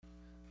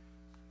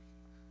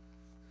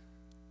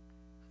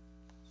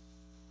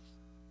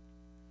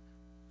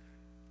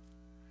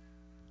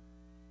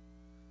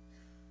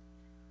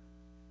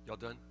Y'all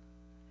done?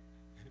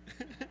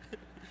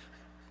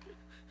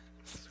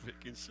 Just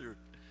making sure.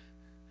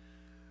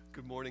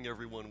 Good morning,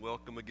 everyone.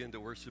 Welcome again to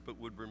worship at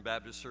Woodburn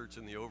Baptist Church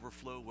in the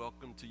Overflow.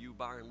 Welcome to you,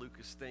 Byron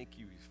Lucas. Thank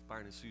you,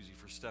 Byron and Susie,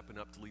 for stepping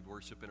up to lead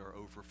worship in our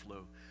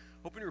Overflow.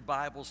 Open your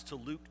Bibles to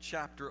Luke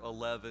chapter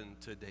 11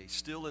 today,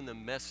 still in the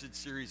message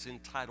series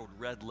entitled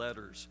Red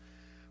Letters.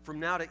 From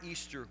now to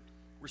Easter,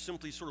 we're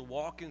simply sort of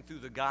walking through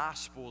the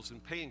Gospels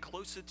and paying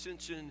close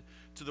attention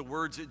to the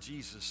words that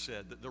Jesus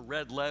said, the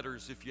red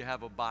letters, if you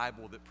have a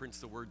Bible that prints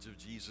the words of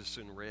Jesus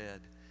in red.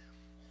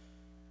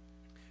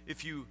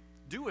 If you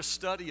do a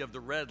study of the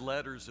red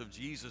letters of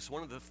Jesus,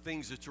 one of the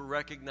things that you'll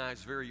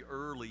recognize very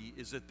early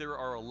is that there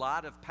are a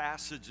lot of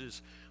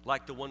passages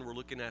like the one we're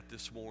looking at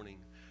this morning.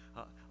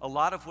 A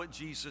lot of what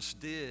Jesus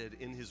did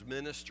in his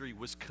ministry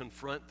was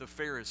confront the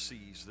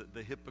Pharisees,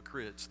 the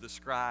hypocrites, the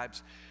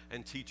scribes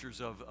and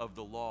teachers of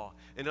the law.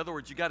 In other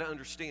words, you got to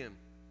understand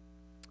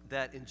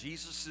that in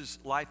Jesus'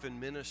 life and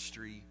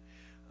ministry,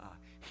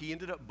 he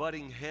ended up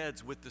butting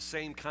heads with the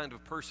same kind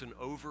of person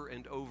over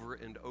and over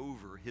and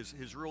over.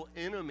 His real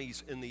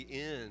enemies in the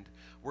end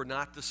were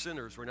not the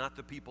sinners, were not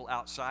the people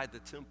outside the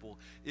temple.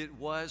 It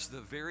was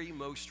the very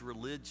most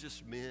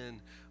religious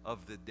men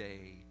of the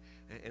day.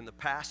 And the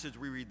passage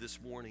we read this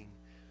morning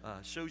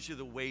shows you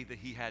the way that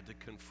he had to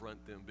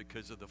confront them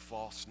because of the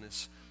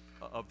falseness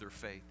of their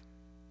faith.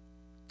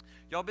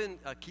 Y'all been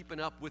keeping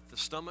up with the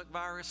stomach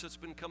virus that's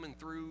been coming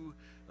through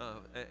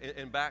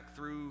and back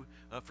through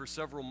for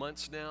several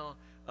months now?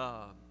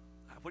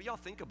 What do y'all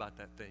think about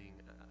that thing?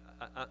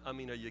 I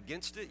mean, are you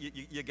against it?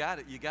 You got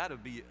it. You got to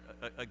be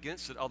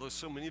against it. Although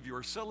so many of you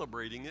are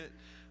celebrating it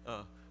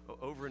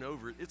over and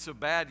over. It's a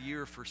bad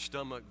year for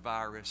stomach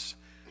virus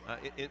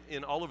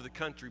in all over the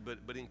country,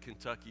 but in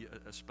Kentucky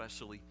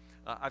especially.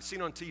 I've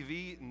seen on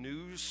TV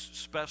news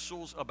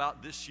specials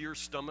about this year's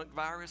stomach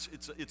virus.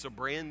 It's a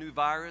brand new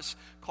virus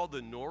called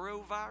the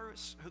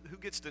norovirus. Who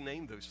gets to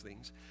name those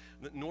things?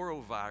 The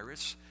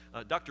norovirus.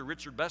 Dr.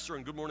 Richard Besser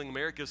on Good Morning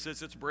America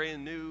says it's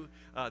brand new.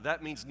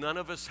 That means none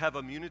of us have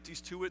immunities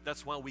to it.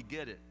 That's why we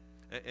get it.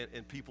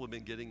 And people have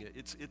been getting it.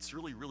 It's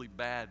really, really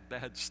bad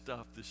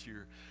stuff this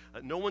year.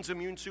 No one's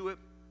immune to it.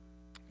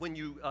 When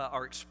you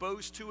are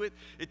exposed to it,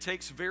 it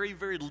takes very,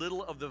 very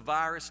little of the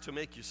virus to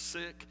make you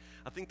sick.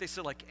 I think they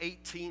said like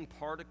 18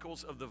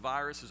 particles of the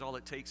virus is all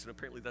it takes, and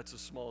apparently that's a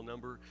small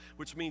number,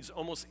 which means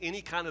almost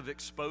any kind of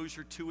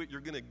exposure to it,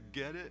 you're going to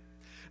get it.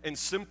 And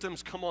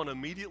symptoms come on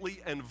immediately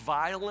and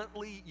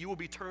violently. You will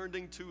be turned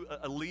into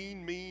a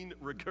lean, mean,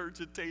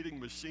 regurgitating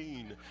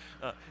machine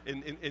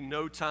in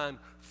no time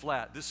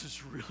flat. This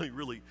is really,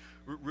 really,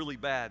 really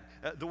bad.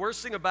 The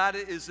worst thing about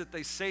it is that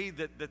they say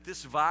that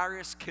this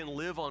virus can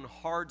live on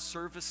hard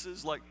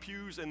surfaces, like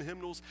pews and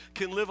hymnals,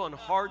 can live on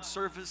hard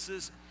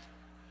surfaces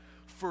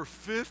for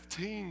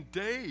 15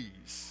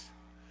 days.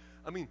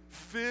 I mean,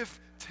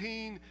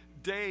 15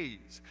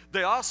 days.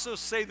 They also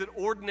say that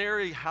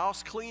ordinary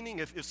house cleaning,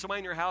 if somebody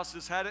in your house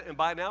has had it, and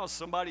by now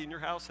somebody in your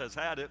house has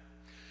had it,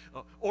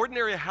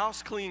 ordinary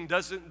house cleaning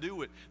doesn't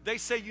do it. They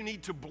say you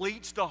need to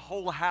bleach the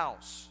whole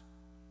house.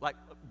 Like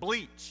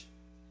bleach.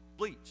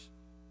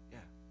 Yeah.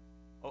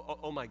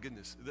 Oh my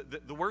goodness.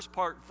 The worst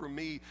part for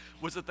me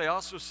was that they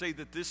also say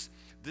that this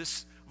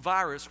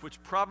virus,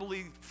 which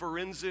probably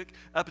forensic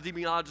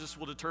epidemiologists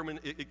will determine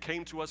it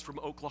came to us from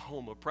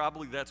Oklahoma.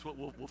 Probably that's what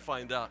we'll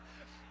find out.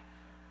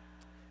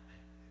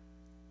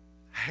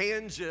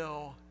 Hand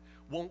gel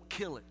won't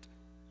kill it.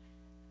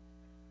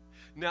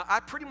 Now, I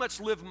pretty much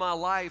live my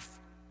life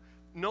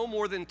no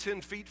more than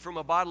 10 feet from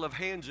a bottle of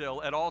hand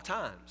gel at all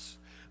times.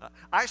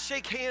 I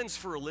shake hands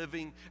for a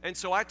living, and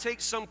so I take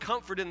some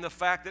comfort in the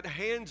fact that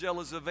hand gel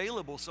is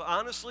available. So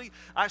honestly,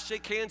 I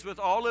shake hands with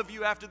all of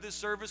you after this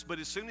service, but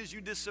as soon as you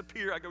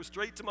disappear, I go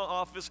straight to my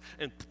office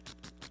and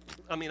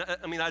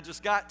I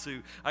just got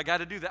to. I got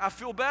to do that. I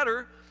feel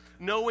better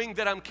knowing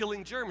that I'm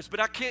killing germs, but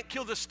I can't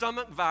kill the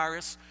stomach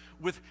virus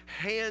with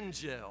hand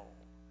gel.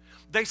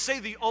 They say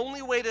the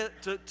only way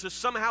to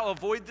somehow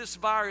avoid this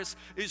virus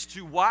is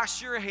to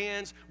wash your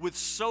hands with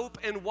soap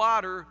and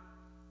water,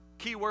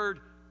 keyword,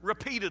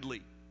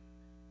 repeatedly.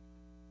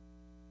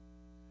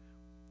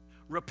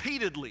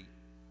 Repeatedly.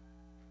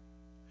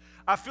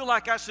 I feel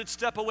like I should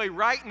step away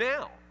right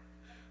now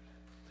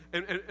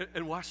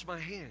and wash my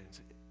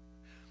hands.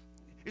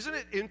 Isn't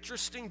it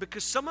interesting?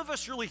 Because some of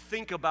us really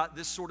think about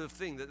this sort of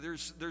thing, that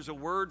there's a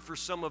word for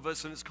some of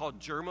us, and it's called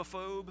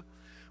germaphobe.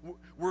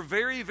 We're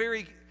very,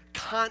 very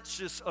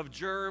conscious of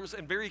germs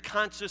and very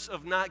conscious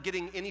of not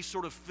getting any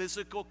sort of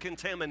physical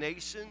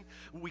contamination.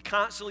 We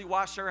constantly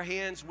wash our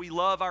hands. We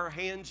love our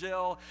hand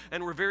gel,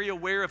 and we're very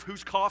aware of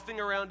who's coughing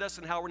around us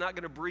and how we're not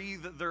going to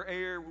breathe their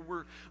air.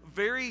 We're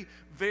very,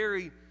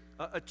 very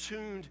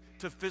attuned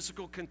to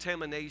physical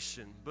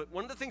contamination. But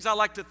one of the things I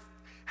like to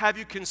have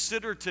you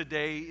consider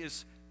today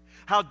is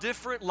how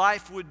different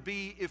life would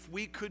be if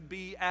we could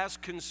be as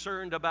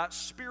concerned about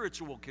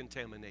spiritual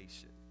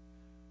contamination.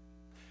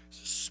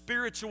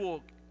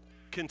 Spiritual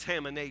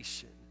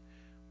contamination.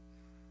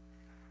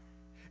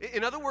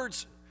 In other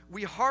words,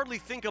 we hardly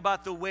think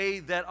about the way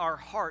that our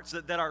hearts,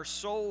 that our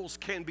souls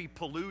can be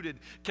polluted,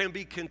 can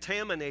be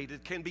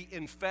contaminated, can be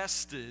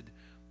infested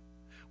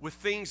with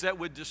things that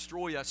would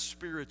destroy us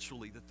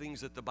spiritually, the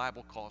things that the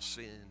Bible calls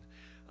sin.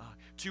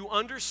 To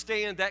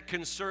understand that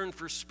concern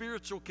for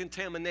spiritual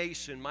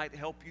contamination might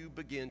help you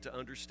begin to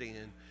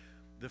understand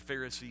the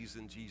Pharisees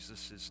in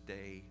Jesus'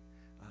 day.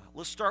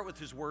 Let's start with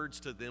his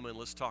words to them, and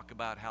let's talk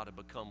about how to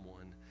become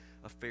one,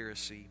 a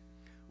Pharisee.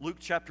 Luke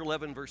chapter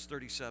 11, verse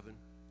 37.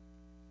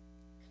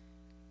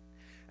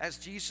 As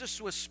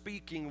Jesus was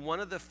speaking, one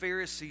of the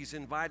Pharisees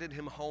invited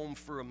him home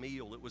for a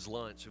meal. It was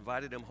lunch,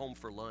 invited him home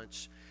for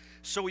lunch.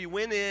 So he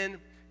went in,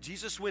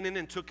 Jesus went in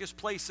and took his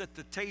place at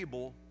the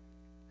table.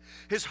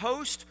 His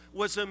host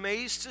was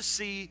amazed to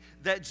see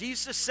that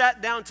Jesus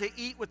sat down to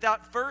eat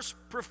without first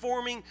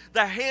performing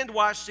the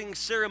hand-washing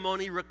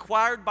ceremony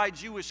required by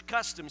Jewish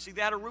custom. See,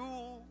 they had a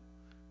rule.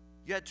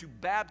 You had to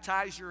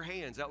baptize your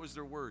hands. That was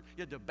their word.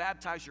 You had to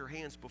baptize your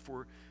hands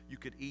before you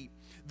could eat.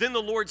 Then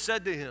the Lord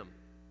said to him,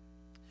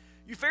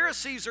 "You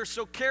Pharisees are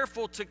so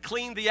careful to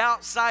clean the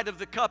outside of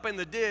the cup and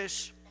the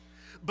dish,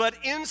 but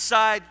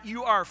inside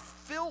you are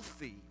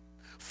filthy,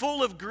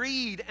 full of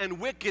greed and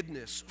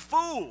wickedness.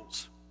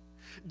 Fools!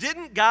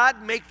 Didn't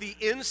God make the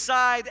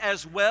inside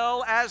as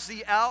well as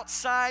the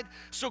outside?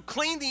 So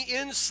clean the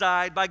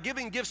inside by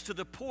giving gifts to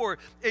the poor,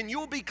 and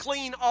you'll be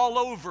clean all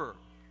over.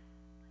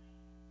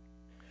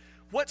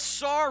 What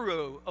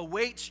sorrow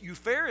awaits you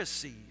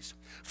Pharisees,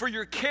 for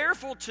you're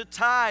careful to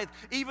tithe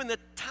even the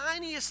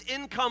tiniest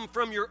income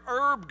from your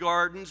herb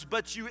gardens,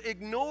 but you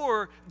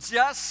ignore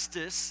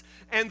justice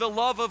and the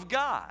love of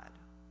God.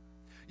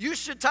 You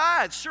should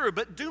tithe, sure,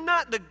 but do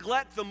not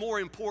neglect the more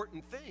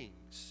important things."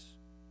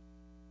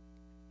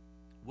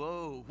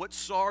 Whoa, what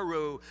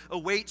sorrow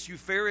awaits you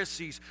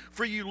Pharisees,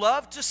 for you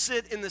love to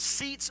sit in the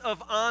seats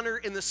of honor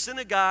in the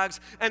synagogues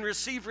and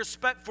receive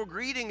respectful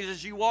greetings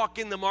as you walk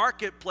in the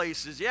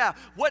marketplaces. Yeah,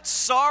 what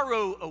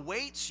sorrow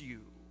awaits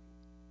you?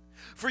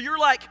 For you're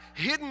like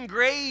hidden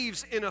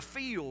graves in a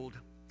field.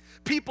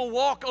 People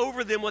walk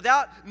over them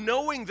without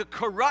knowing the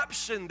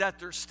corruption that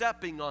they're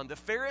stepping on. The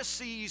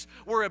Pharisees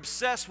were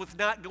obsessed with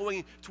not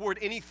going toward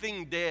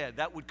anything dead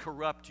that would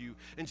corrupt you.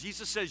 And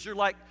Jesus says you're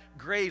like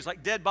graves,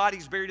 like dead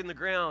bodies buried in the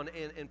ground,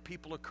 and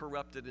people are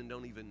corrupted and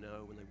don't even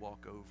know when they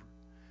walk over.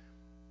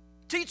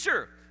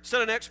 "Teacher,"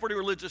 said an expert in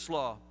religious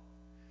law,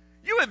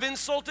 "you have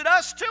insulted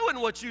us too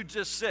in what you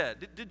just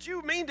said. Did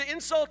you mean to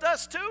insult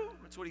us too?"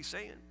 That's what he's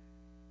saying.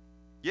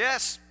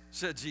 "Yes,"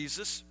 said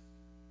Jesus.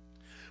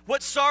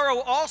 "What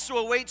sorrow also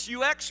awaits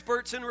you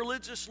experts in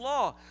religious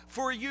law,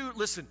 for you,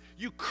 listen,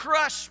 you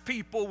crush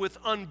people with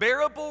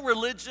unbearable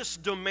religious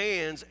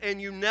demands,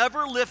 and you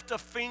never lift a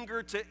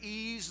finger to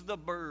ease the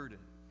burden.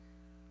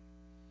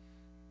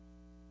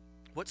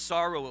 What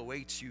sorrow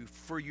awaits you,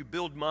 for you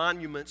build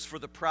monuments for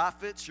the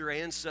prophets your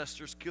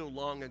ancestors killed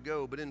long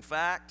ago, but in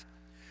fact,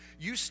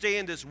 you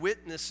stand as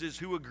witnesses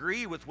who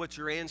agree with what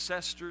your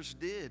ancestors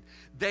did.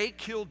 They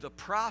killed the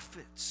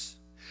prophets,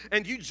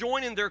 and you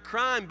join in their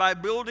crime by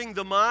building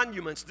the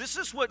monuments. This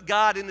is what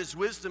God in his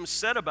wisdom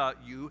said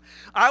about you.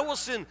 I will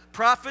send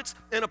prophets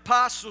and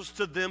apostles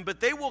to them,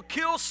 but they will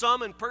kill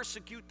some and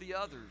persecute the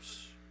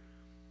others.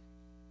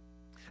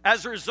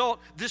 As a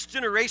result, this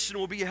generation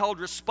will be held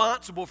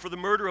responsible for the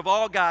murder of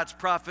all God's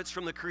prophets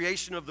from the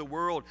creation of the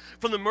world,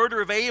 from the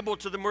murder of Abel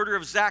to the murder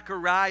of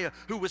Zechariah,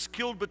 who was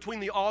killed between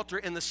the altar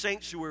and the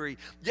sanctuary.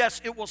 Yes,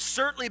 it will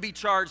certainly be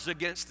charged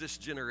against this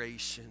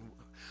generation.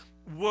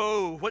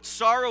 Whoa, what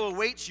sorrow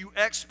awaits you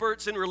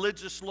experts in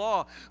religious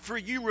law, for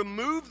you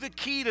remove the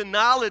key to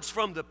knowledge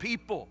from the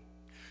people.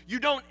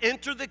 You don't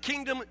enter the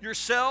kingdom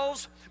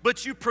yourselves,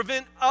 but you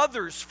prevent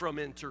others from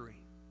entering."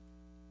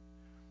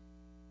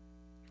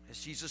 As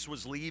Jesus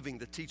was leaving,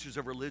 the teachers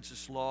of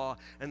religious law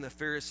and the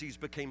Pharisees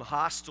became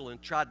hostile and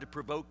tried to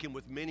provoke him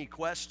with many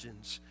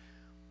questions.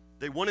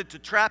 They wanted to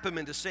trap him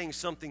into saying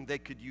something they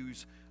could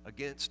use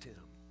against him.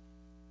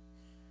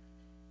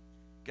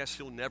 Guess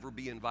he'll never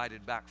be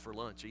invited back for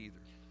lunch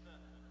either.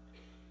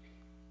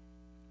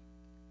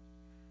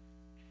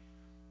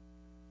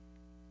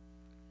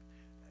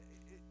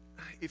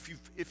 If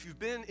you've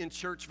been in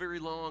church very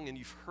long and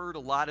you've heard a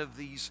lot of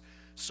these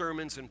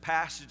sermons and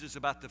passages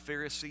about the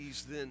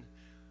Pharisees, then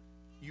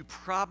you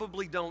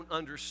probably don't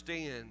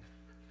understand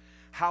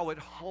how at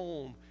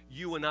home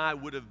you and I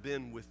would have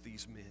been with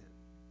these men.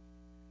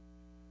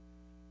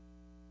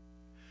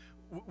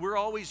 We're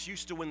always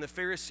used to when the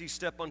Pharisees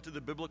step onto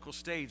the biblical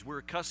stage, we're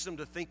accustomed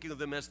to thinking of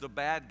them as the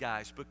bad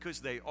guys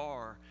because they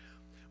are.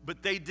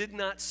 But they did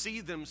not see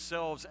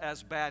themselves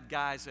as bad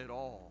guys at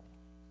all.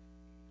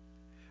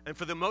 And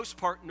for the most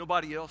part,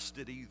 nobody else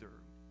did either.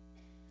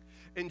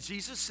 In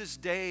Jesus'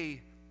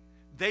 day,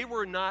 they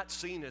were not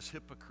seen as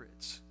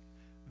hypocrites.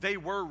 They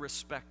were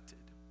respected.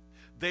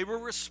 They were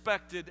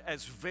respected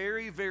as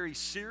very, very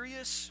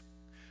serious,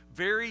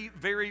 very,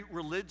 very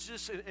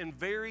religious, and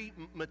very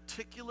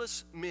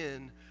meticulous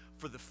men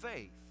for the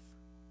faith.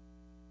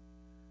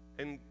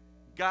 And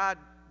God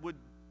would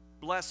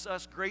bless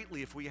us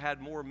greatly if we had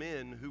more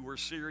men who were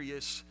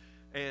serious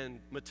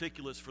and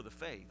meticulous for the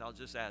faith. I'll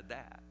just add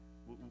that.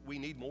 We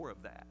need more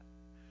of that.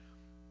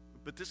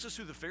 But this is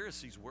who the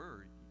Pharisees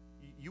were.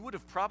 You would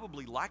have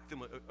probably liked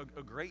them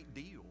a great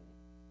deal.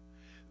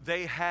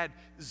 They had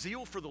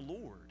zeal for the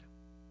Lord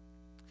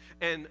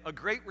and a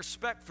great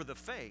respect for the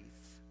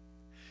faith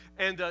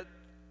and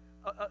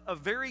a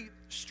very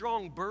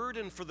strong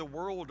burden for the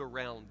world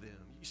around them.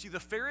 You see, the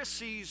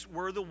Pharisees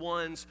were the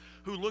ones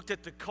who looked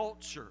at the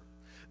culture.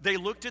 They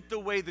looked at the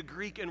way the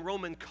Greek and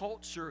Roman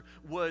culture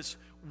was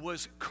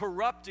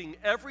corrupting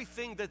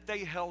everything that they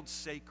held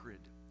sacred.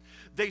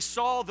 They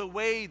saw the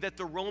way that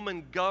the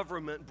Roman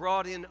government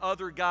brought in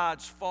other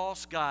gods,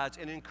 false gods,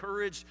 and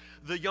encouraged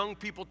the young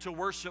people to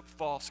worship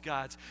false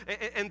gods.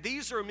 And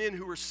these are men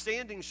who were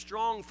standing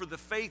strong for the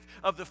faith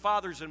of the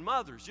fathers and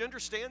mothers. You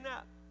understand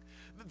that?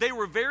 They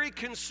were very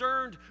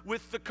concerned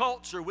with the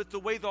culture, with the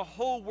way the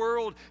whole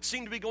world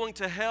seemed to be going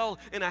to hell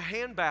in a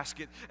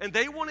handbasket. And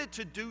they wanted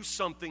to do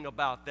something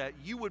about that.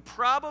 You would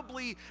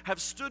probably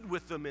have stood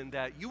with them in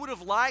that. You would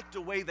have liked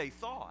the way they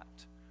thought.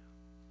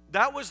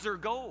 That was their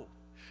goal.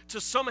 To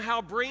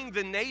somehow bring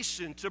the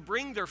nation, to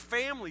bring their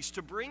families,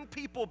 to bring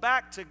people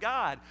back to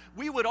God.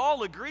 We would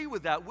all agree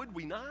with that, would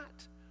we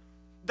not?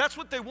 That's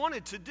what they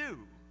wanted to do.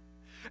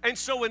 And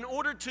so in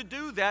order to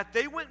do that,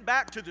 they went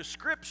back to the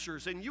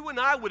Scriptures, and you and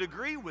I would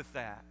agree with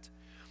that.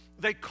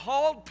 They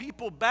called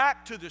people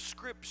back to the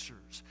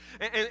Scriptures.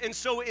 And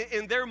so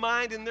in their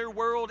mind, in their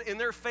world, in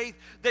their faith,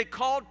 they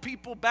called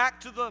people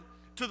back to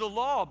the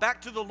law,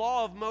 back to the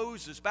law of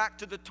Moses, back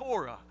to the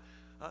Torah.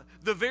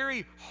 The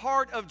very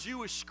heart of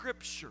Jewish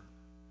Scripture.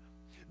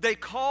 They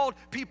called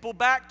people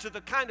back to the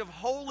kind of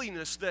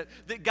holiness that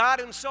God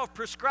Himself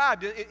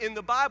prescribed in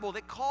the Bible.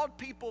 They called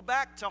people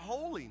back to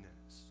holiness.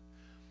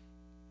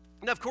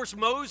 Now, of course,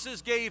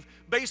 Moses gave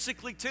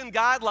basically 10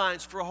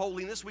 guidelines for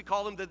holiness. We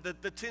call them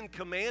the 10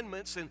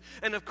 Commandments.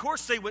 And of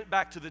course they went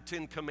back to the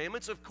 10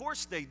 Commandments. Of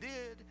course they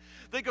did.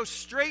 They go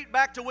straight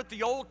back to what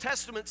the Old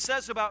Testament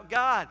says about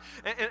God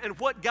and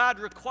what God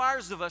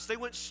requires of us. They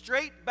went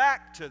straight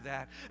back to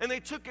that. And they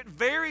took it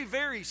very,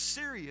 very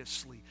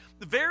seriously.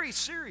 Very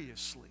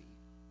seriously.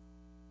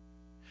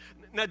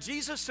 Now,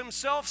 Jesus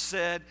Himself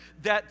said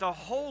that the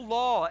whole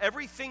law,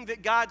 everything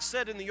that God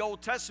said in the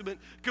Old Testament,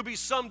 could be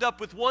summed up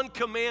with one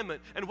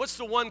commandment. And what's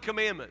the one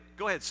commandment?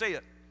 Go ahead, say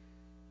it.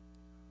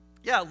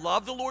 Yeah,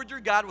 love the Lord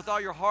your God with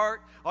all your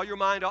heart, all your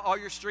mind, all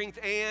your strength,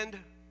 and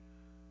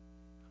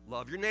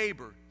love your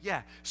neighbor.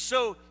 Yeah.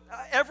 So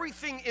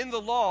everything in the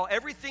law,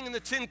 everything in the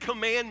 10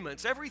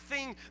 Commandments,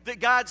 everything that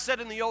God said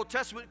in the Old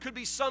Testament could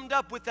be summed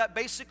up with that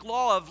basic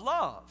law of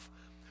love.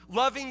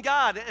 Loving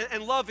God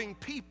and loving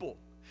people.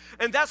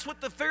 And that's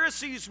what the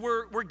Pharisees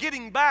were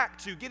getting back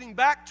to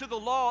the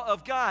law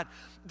of God.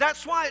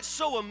 That's why it's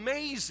so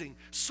amazing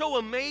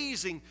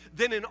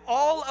that in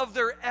all of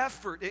their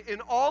effort, in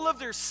all of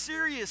their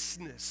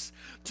seriousness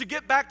to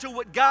get back to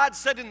what God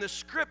said in the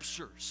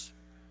Scriptures,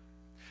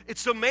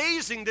 it's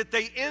amazing that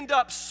they end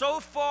up so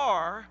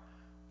far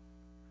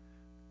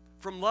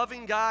from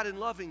loving God and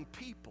loving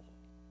people.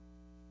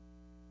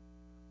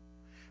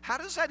 How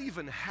does that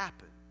even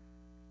happen?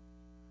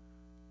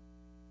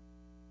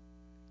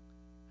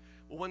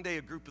 Well, one day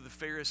a group of the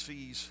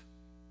Pharisees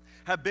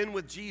have been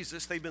with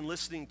Jesus. They've been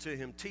listening to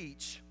Him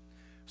teach.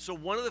 So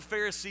one of the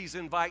Pharisees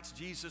invites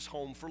Jesus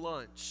home for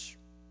lunch.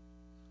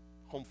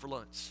 Home for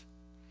lunch.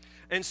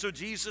 And so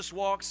Jesus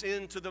walks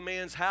into the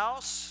man's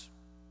house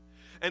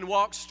and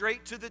walks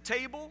straight to the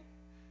table,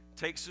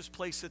 takes his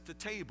place at the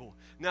table.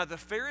 Now, the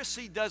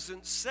Pharisee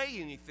doesn't say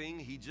anything.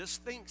 He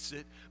just thinks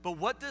it. But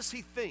what does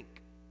he think?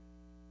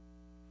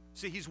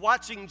 See, he's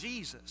watching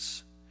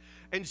Jesus.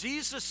 And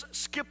Jesus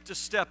skipped a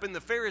step in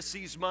the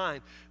Pharisee's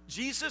mind.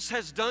 Jesus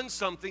has done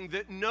something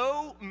that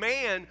no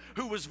man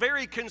who was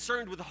very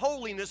concerned with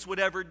holiness would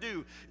ever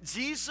do.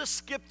 Jesus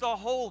skipped the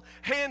whole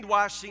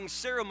hand-washing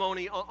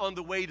ceremony on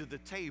the way to the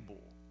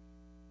table.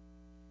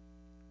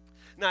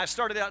 Now, I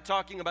started out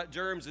talking about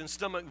germs and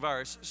stomach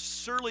virus.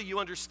 Surely you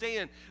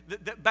understand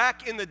that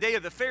back in the day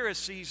of the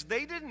Pharisees,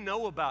 they didn't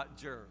know about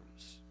germs.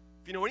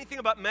 If you know anything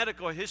about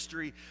medical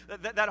history,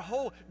 that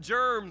whole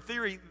germ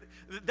theory,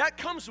 that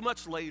comes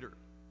much later.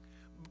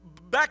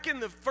 Back in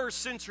the first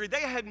century,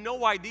 they had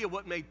no idea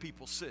what made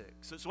people sick.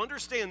 So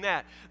understand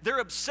that. Their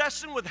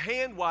obsession with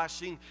hand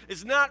washing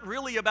is not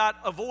really about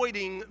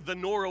avoiding the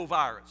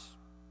norovirus.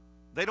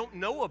 They don't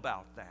know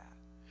about that.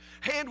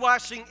 Hand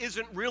washing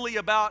isn't really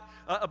about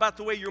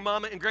the way your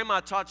mama and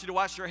grandma taught you to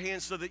wash your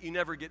hands so that you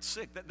never get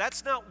sick.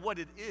 That's not what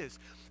it is.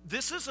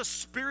 This is a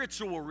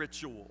spiritual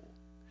ritual.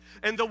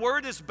 And the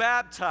word is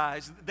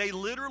baptized. They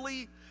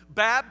literally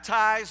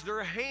baptize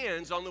their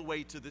hands on the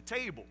way to the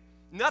table.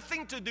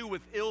 Nothing to do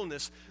with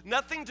illness,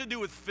 nothing to do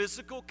with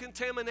physical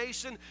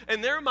contamination.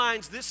 In their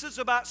minds, this is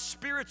about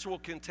spiritual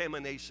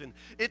contamination.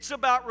 It's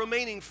about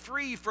remaining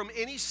free from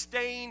any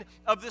stain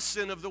of the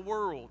sin of the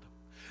world.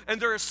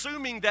 And they're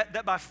assuming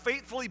that by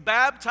faithfully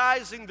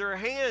baptizing their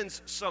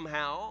hands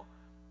somehow,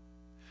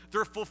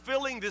 they're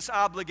fulfilling this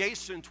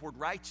obligation toward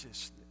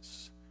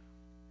righteousness.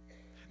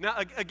 Now,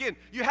 again,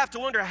 you have to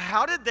wonder,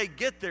 how did they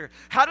get there?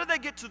 How did they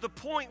get to the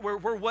point where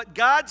what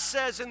God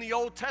says in the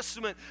Old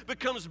Testament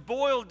becomes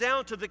boiled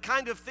down to the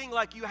kind of thing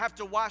like you have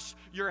to wash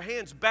your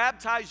hands,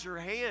 baptize your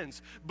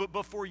hands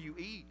before you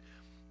eat?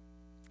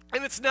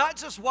 And it's not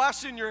just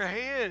washing your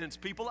hands,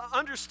 people.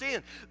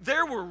 Understand,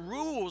 there were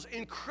rules,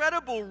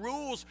 incredible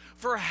rules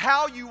for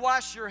how you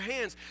wash your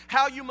hands,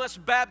 how you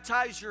must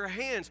baptize your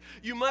hands.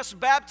 You must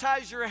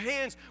baptize your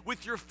hands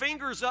with your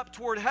fingers up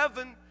toward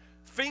heaven,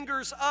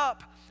 fingers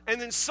up, and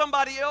then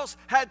somebody else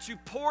had to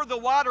pour the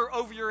water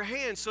over your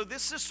hands. So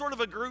this is sort of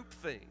a group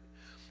thing.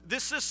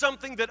 This is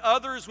something that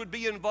others would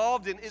be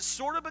involved in. It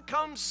sort of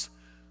becomes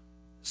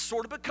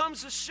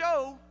a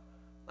show.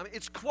 I mean,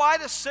 it's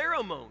quite a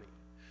ceremony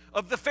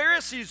of the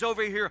Pharisees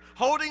over here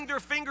holding their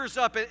fingers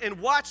up and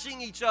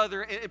watching each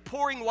other and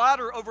pouring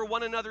water over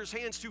one another's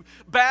hands to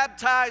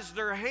baptize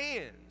their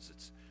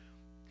hands.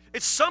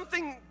 It's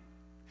something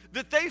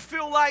that they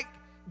feel like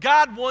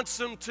God wants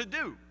them to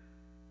do.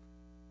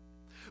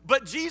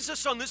 But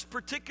Jesus on this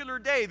particular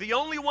day, the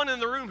only one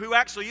in the room who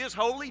actually is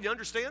holy, do you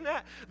understand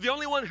that? The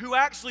only one who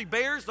actually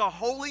bears the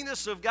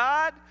holiness of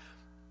God,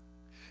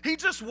 he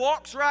just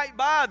walks right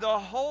by the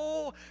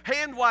whole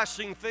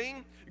hand-washing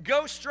thing,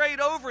 goes straight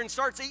over and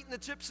starts eating the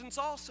chips and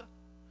salsa.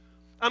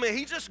 I mean,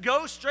 he just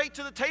goes straight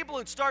to the table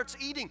and starts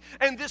eating.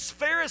 And this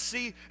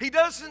Pharisee, he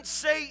doesn't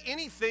say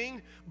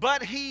anything,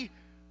 but he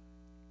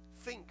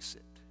thinks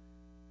it.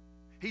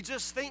 He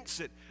just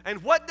thinks it.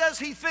 And what does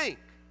he think?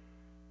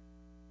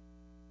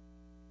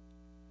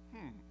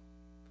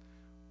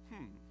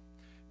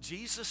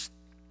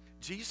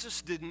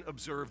 Jesus didn't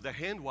observe the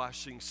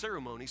hand-washing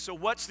ceremony. So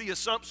what's the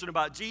assumption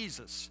about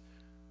Jesus?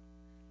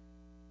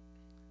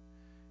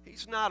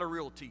 He's not a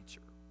real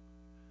teacher.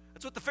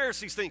 That's what the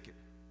Pharisees thinking.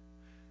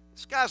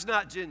 This guy's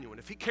not genuine.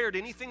 If he cared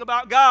anything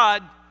about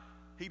God,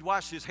 he'd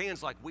wash his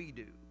hands like we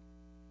do.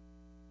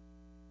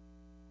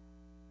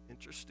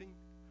 Interesting.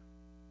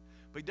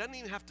 But he doesn't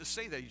even have to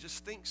say that. He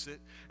just thinks it.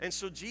 And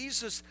so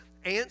Jesus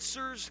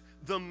answers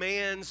the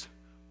man's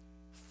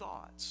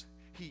thoughts.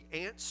 He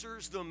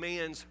answers the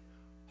man's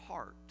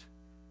heart,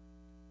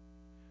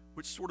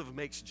 which sort of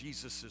makes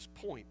Jesus'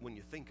 point when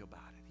you think about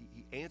it.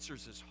 He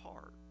answers his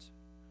heart.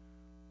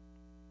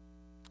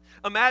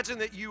 Imagine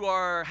that you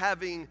are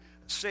having,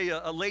 say,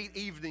 a late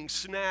evening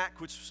snack,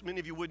 which many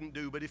of you wouldn't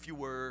do, but if you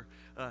were,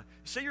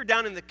 say you're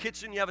down in the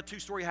kitchen, you have a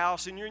 2-story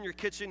house, and you're in your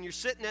kitchen, you're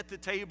sitting at the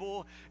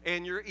table,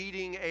 and you're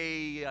eating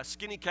a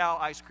Skinny Cow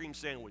ice cream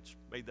sandwich.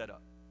 Made that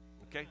up,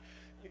 okay?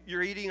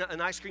 You're eating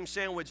an ice cream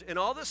sandwich, and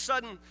all of a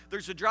sudden,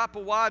 there's a drop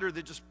of water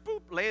that just,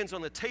 boop, lands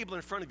on the table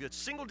in front of you. A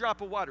single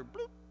drop of water,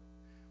 bloop.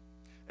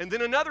 And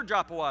then another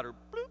drop of water,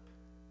 bloop.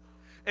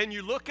 And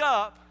you look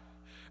up,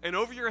 and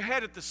over your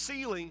head at the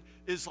ceiling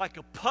is like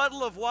a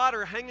puddle of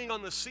water hanging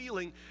on the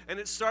ceiling, and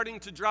it's starting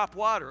to drop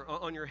water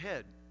on your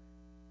head.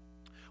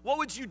 What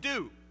would you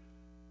do?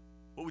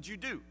 What would you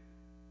do?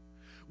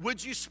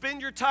 Would you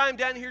spend your time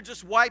down here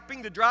just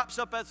wiping the drops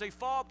up as they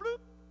fall? Bloop,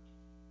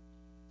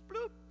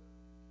 bloop.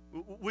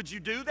 Would you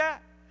do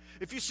that?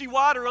 If you see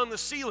water on the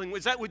ceiling,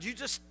 would you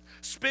just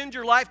spend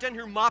your life down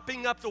here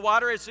mopping up the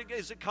water as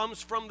it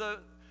comes from the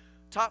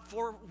top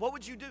floor? What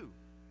would you do?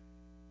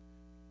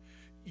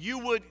 You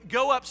would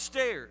go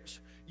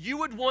upstairs. You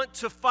would want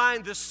to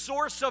find the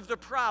source of the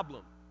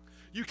problem.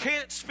 You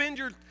can't spend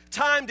your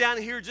time down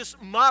here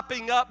just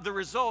mopping up the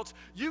results.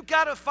 You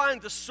got to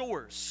find the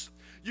source.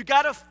 You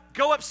got to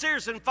go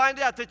upstairs and find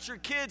out that your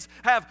kids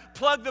have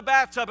plugged the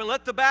bathtub and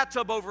let the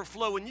bathtub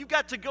overflow. And you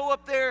got to go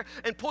up there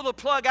and pull the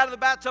plug out of the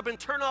bathtub and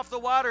turn off the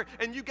water.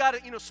 And you got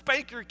to,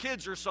 spank your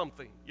kids or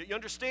something. You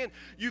understand?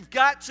 You've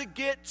got to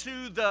get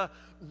to the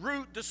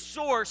root, the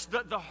source,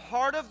 the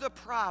heart of the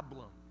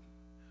problem.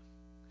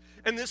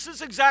 And this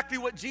is exactly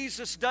what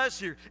Jesus does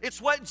here.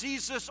 It's what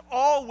Jesus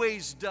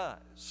always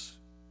does.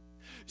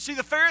 See,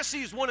 the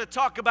Pharisees want to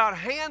talk about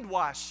hand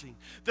washing.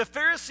 The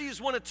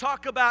Pharisees want to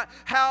talk about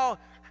how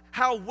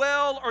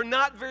well or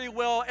not very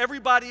well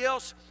everybody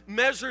else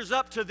measures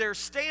up to their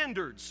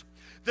standards.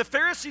 The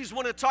Pharisees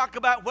want to talk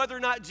about whether or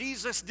not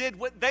Jesus did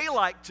what they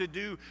like to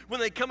do when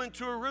they come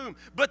into a room.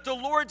 But the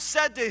Lord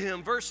said to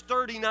him, verse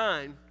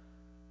 39,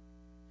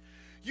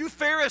 "You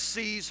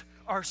Pharisees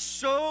are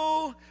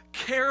so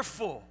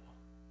careful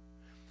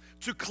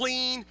to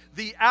clean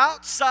the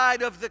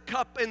outside of the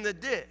cup and the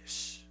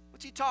dish."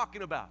 What's he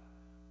talking about?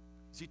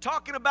 Is he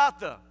talking about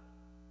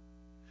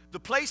the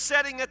place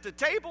setting at the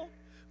table?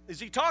 Is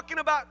he talking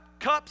about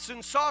cups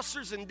and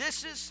saucers and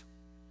dishes?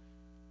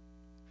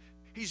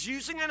 He's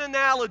using an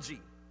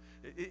analogy.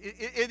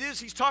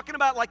 He's talking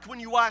about like when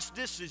you wash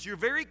dishes. You're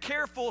very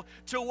careful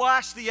to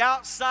wash the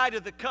outside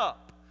of the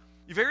cup.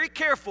 You're very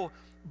careful,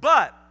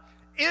 but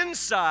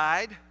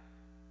inside,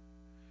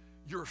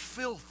 you're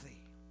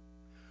filthy,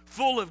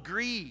 full of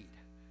greed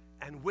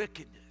and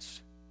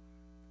wickedness.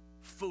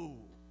 Fools.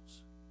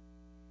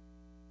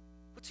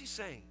 What's he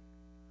saying?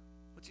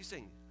 What's he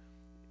saying?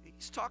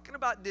 He's talking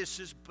about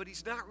dishes, but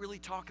he's not really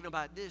talking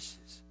about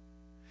dishes.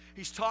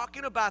 He's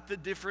talking about the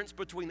difference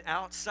between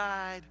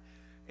outside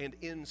and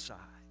inside.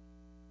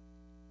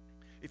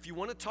 if you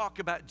want to talk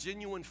about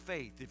genuine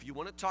faith, if you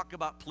want to talk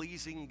about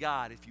pleasing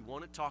God, if you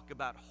want to talk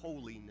about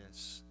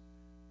holiness,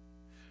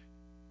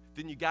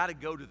 then you got to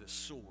go to the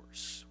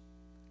source.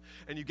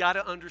 And you got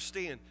to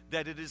understand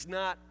that it is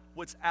not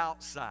what's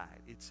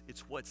outside, it's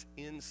what's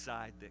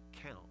inside that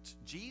counts.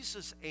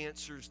 Jesus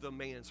answers the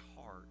man's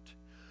heart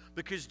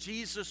because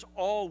Jesus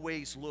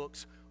always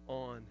looks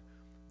on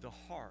the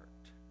heart.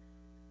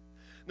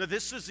 Now,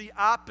 this is the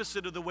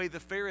opposite of the way the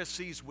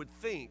Pharisees would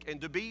think.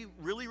 And to be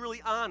really,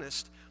 really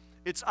honest,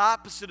 it's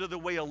opposite of the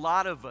way a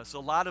lot of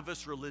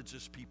us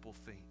religious people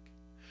think.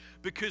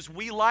 Because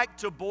we like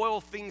to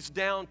boil things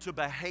down to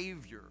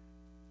behavior.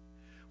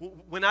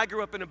 When I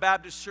grew up in a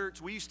Baptist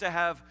church, we used to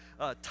have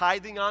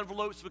tithing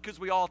envelopes because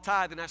we all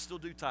tithe, and I still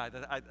do tithe.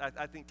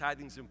 I think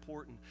tithing is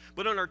important.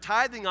 But on our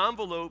tithing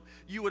envelope,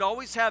 you would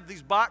always have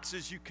these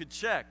boxes you could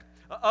check.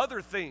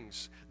 Other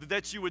things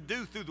that you would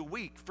do through the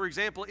week. For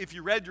example, if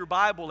you read your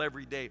Bible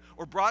every day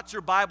or brought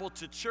your Bible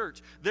to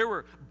church, there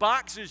were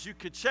boxes you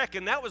could check,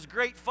 and that was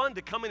great fun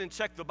to come in and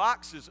check the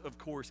boxes, of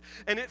course.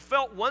 And it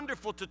felt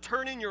wonderful to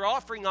turn in your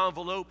offering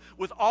envelope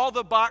with all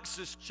the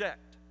boxes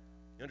checked.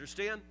 You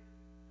understand?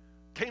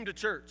 Came to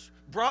church,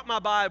 brought my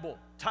Bible,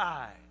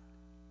 tithe.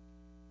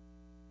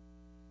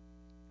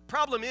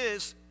 Problem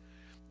is,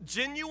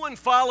 genuine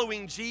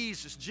following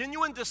Jesus,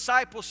 genuine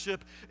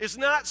discipleship is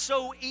not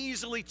so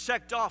easily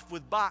checked off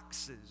with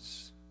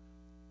boxes.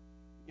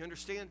 You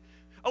understand?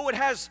 Oh, it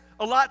has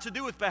a lot to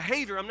do with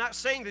behavior. I'm not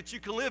saying that you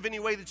can live any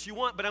way that you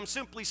want, but I'm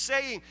simply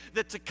saying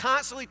that to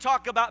constantly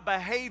talk about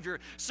behavior,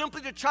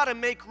 simply to try to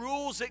make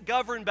rules that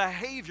govern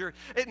behavior,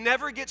 it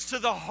never gets to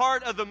the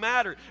heart of the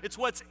matter. It's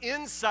what's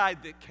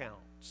inside that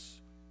counts.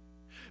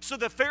 So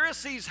the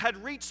Pharisees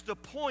had reached the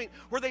point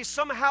where they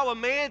somehow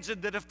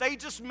imagined that if they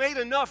just made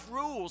enough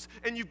rules,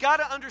 and you've got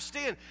to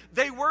understand,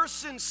 they were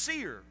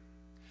sincere.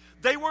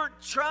 They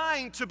weren't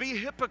trying to be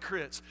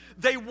hypocrites.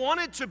 They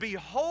wanted to be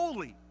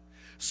holy.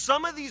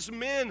 Some of these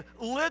men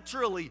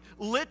literally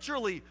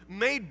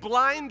made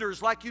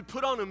blinders like you'd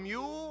put on a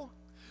mule.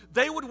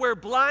 They would wear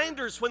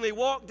blinders when they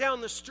walked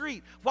down the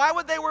street. Why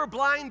would they wear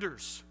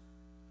blinders?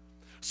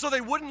 So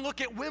they wouldn't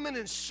look at women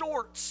in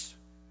shorts.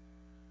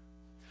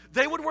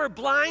 They would wear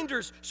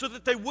blinders so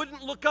that they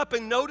wouldn't look up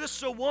and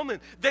notice a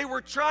woman. They were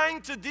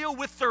trying to deal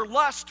with their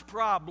lust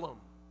problem.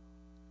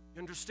 You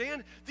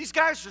understand? These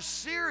guys are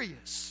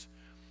serious.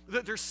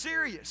 They're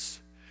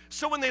serious.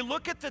 So when they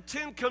look at the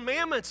 10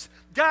 Commandments,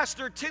 gosh,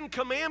 they're 10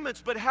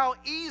 Commandments, but how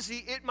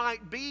easy it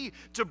might be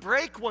to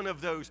break one of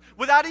those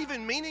without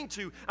even meaning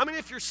to. I mean,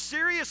 if you're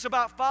serious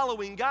about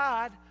following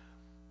God,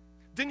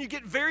 then you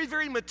get very,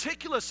 very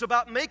meticulous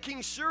about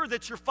making sure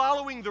that you're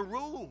following the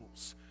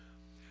rules.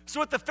 So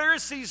what the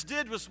Pharisees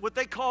did was what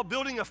they call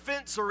building a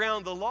fence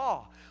around the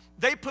law.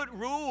 They put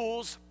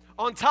rules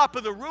on top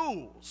of the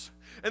rules.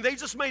 And they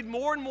just made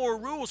more and more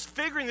rules,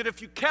 figuring that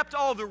if you kept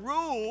all the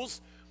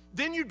rules,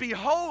 then you'd be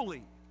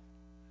holy.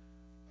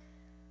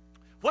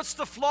 What's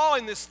the flaw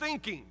in this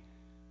thinking?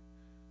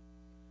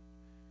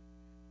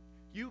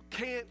 You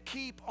can't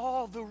keep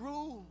all the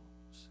rules.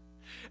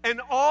 And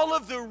all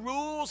of the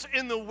rules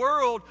in the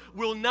world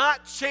will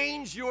not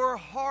change your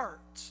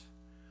heart.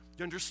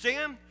 You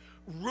understand?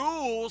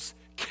 Rules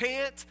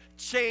can't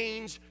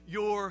change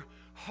your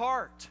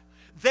heart.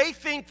 They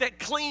think that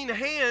clean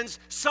hands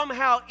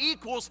somehow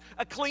equals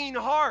a clean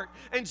heart.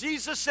 And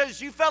Jesus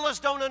says, you fellas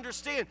don't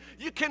understand.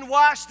 You can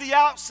wash the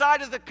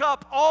outside of the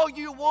cup all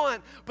you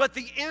want, but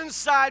the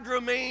inside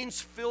remains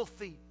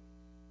filthy.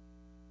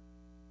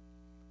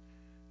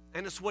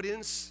 And it's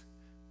what's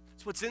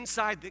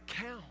inside that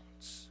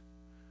counts.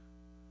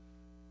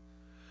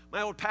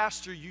 My old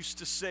pastor used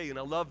to say, and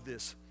I love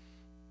this,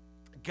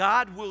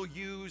 God will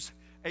use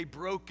a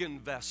broken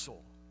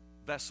vessel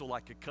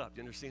like a cup,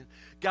 you understand?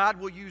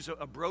 God will use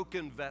a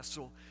broken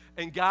vessel,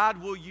 and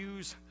God will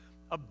use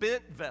a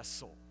bent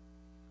vessel,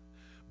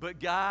 but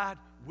God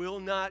will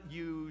not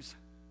use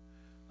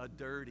a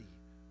dirty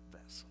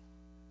vessel.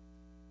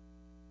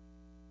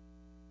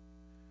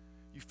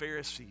 You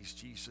Pharisees,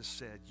 Jesus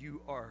said,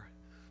 you are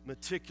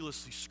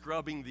meticulously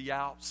scrubbing the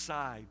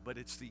outside, but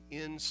it's the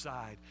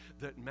inside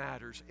that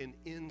matters, and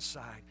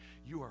inside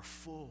you are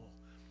full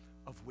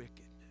of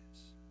wickedness.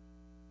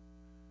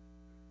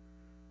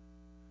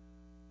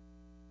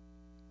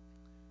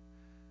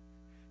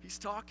 He's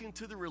talking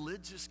to the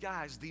religious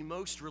guys, the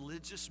most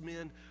religious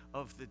men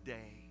of the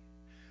day.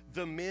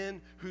 The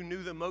men who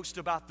knew the most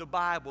about the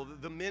Bible,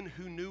 the men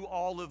who knew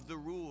all of the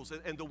rules,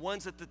 and the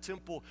ones at the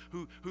temple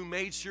who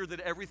made sure that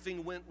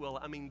everything went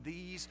well. I mean,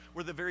 these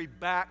were the very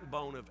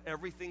backbone of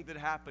everything that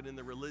happened in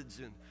the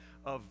religion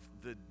of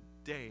the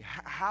day.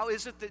 How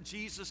is it that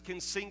Jesus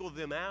can single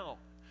them out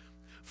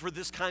for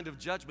this kind of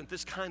judgment,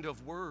 this kind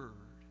of word?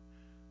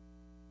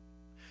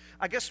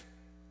 I guess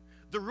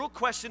the real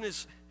question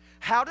is,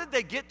 how did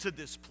they get to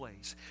this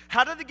place?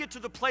 How did they get to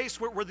the place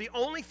where the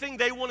only thing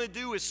they want to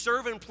do is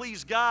serve and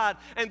please God,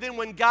 and then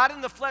when God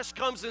in the flesh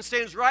comes and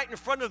stands right in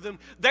front of them,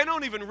 they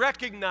don't even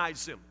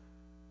recognize Him?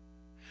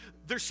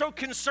 They're so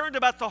concerned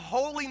about the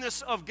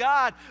holiness of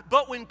God,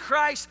 but when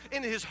Christ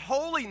in his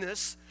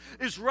holiness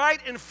is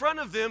right in front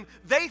of them,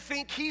 they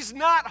think he's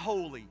not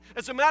holy.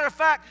 As a matter of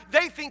fact,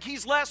 they think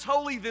he's less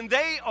holy than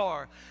they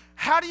are.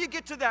 How do you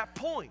get to that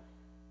point?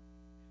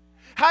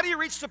 How do you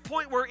reach the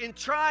point where in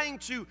trying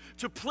to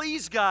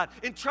please God,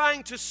 in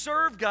trying to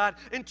serve God,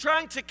 in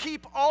trying to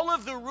keep all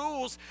of the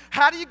rules,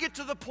 how do you get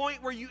to the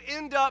point where you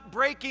end up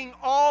breaking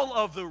all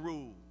of the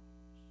rules?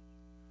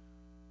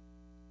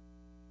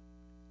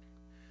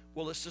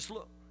 Well, let's just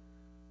look.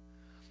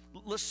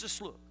 Let's just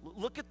look.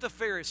 Look at the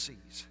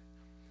Pharisees.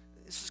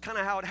 This is kind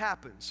of how it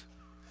happens.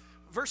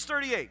 Verse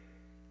 38.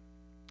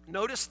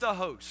 Notice the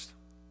host.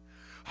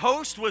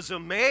 Host was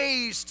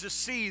amazed to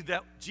see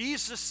that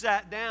Jesus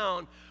sat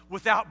down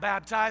without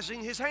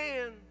baptizing his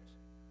hands.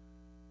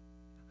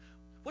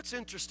 What's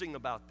interesting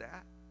about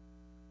that?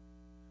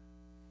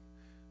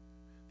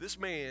 This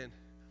man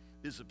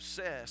is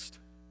obsessed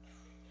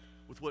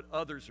with what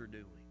others are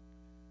doing.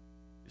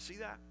 You see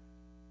that?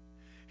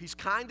 He's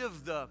kind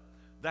of the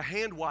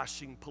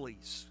hand-washing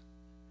police.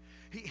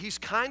 He's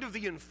kind of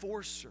the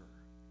enforcer.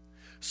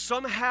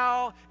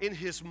 Somehow in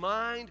his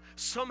mind,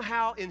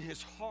 somehow in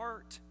his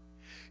heart,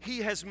 he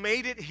has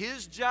made it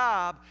his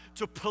job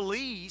to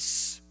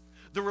police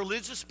the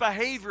religious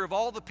behavior of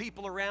all the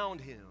people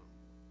around him.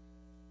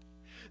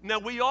 Now,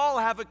 we all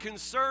have a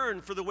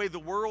concern for the way the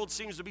world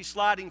seems to be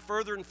sliding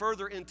further and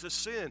further into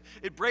sin.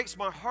 It breaks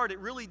my heart. It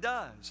really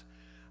does.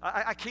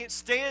 I can't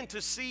stand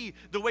to see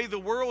the way the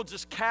world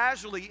just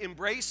casually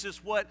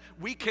embraces what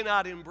we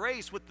cannot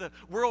embrace, what the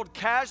world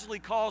casually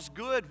calls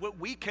good, what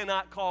we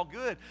cannot call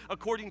good,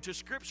 according to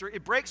Scripture.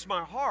 It breaks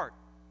my heart.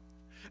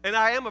 And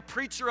I am a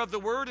preacher of the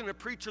Word and a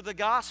preacher of the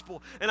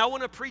gospel. And I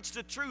want to preach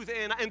the truth,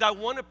 and I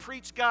want to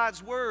preach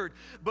God's Word.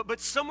 But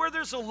somewhere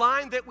there's a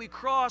line that we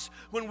cross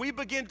when we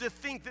begin to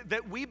think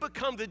that we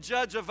become the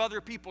judge of other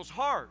people's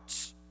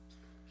hearts.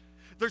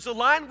 There's a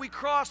line we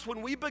cross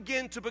when we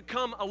begin to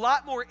become a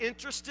lot more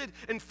interested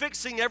in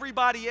fixing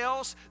everybody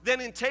else than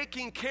in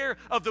taking care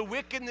of the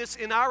wickedness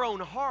in our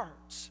own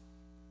hearts.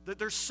 That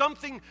there's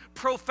something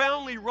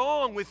profoundly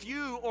wrong with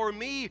you or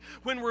me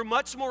when we're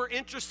much more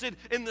interested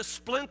in the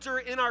splinter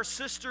in our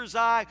sister's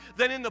eye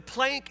than in the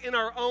plank in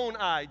our own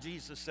eye.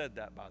 Jesus said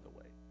that, by the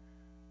way.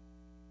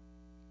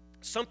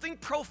 Something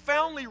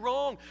profoundly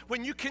wrong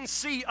when you can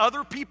see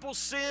other people's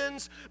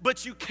sins,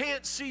 but you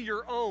can't see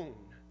your own.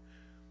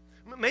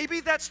 Maybe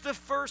that's the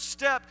first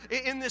step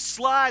in this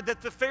slide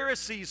that the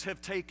Pharisees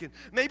have taken.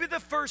 Maybe the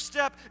first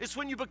step is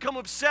when you become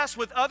obsessed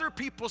with other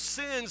people's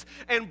sins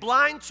and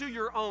blind to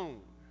your own.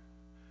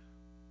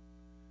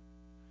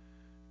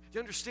 Do you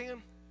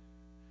understand?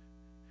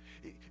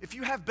 If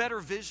you have better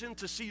vision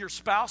to see your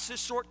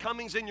spouse's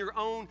shortcomings in your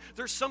own,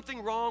 there's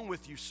something wrong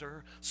with you,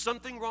 sir.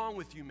 Something wrong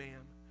with you,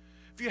 ma'am.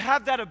 If you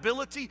have that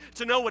ability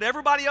to know what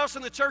everybody else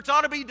in the church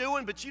ought to be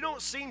doing, but you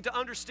don't seem to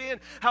understand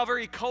how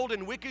very cold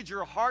and wicked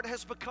your heart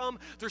has become,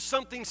 there's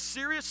something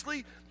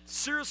seriously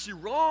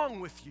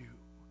wrong with you.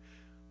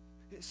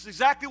 It's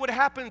exactly what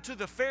happened to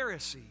the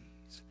Pharisees.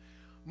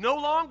 No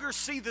longer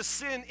see the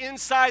sin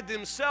inside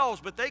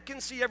themselves, but they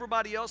can see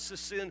everybody else's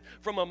sin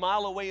from a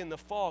mile away in the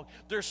fog.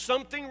 There's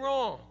something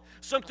wrong,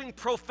 something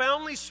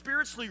profoundly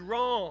spiritually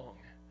wrong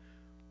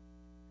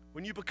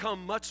when you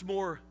become much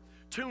more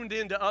tuned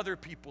into other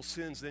people's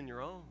sins than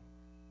your own.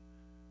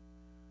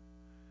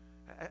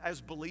 As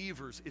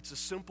believers, it's a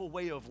simple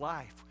way of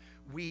life.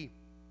 We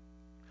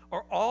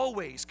are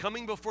always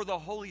coming before the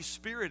Holy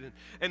Spirit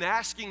and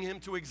asking Him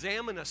to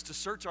examine us, to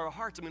search our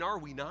hearts. I mean, are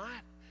we not?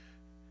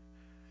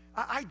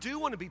 I do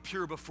want to be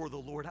pure before the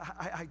Lord.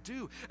 I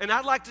do. And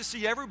I'd like to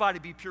see everybody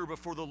be pure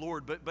before the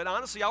Lord. But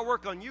honestly, I'll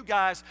work on you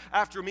guys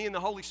after me and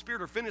the Holy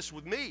Spirit are finished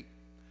with me.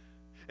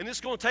 And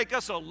it's going to take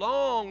us a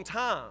long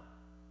time.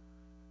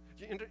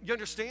 You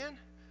understand?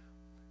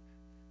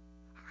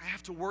 I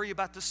have to worry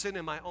about the sin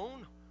in my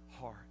own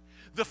heart.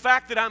 The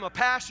fact that I'm a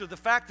pastor, the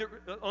fact that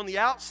on the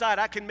outside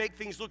I can make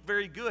things look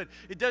very good,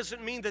 it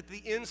doesn't mean that the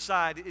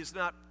inside is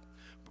not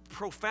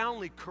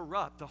profoundly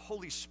corrupt. The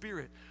Holy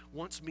Spirit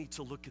wants me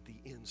to look at the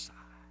inside.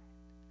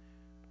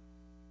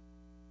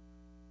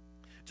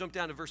 Jump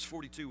down to verse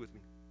 42 with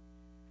me.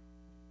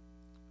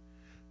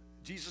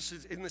 Jesus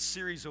is in this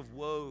series of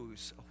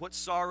woes. What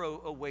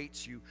sorrow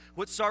awaits you?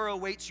 What sorrow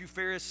awaits you,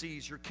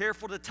 Pharisees? You're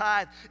careful to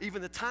tithe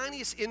even the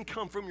tiniest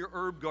income from your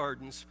herb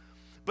gardens,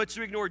 but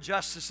you ignore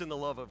justice and the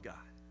love of God.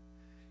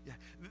 Yeah.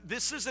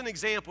 This is an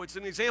example. It's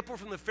an example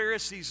from the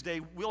Pharisees'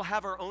 day. We'll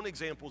have our own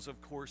examples, of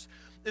course.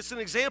 It's an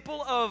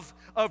example of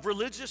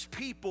religious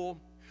people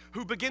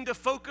who begin to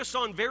focus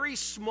on very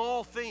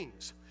small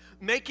things,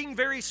 making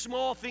very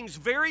small things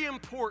very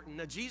important.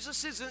 Now,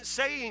 Jesus isn't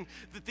saying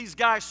that these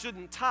guys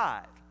shouldn't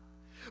tithe,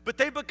 but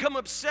they become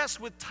obsessed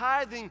with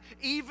tithing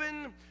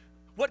even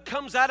what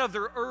comes out of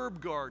their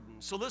herb garden.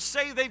 So let's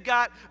say they've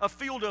got a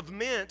field of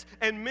mint,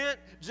 and mint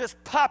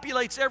just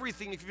populates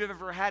everything if you've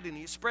ever had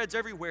any. It spreads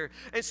everywhere.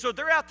 And so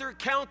they're out there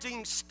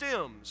counting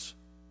stems.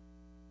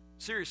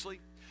 Seriously.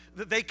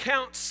 They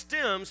count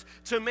stems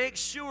to make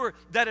sure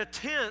that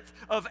 1/10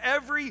 of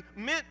every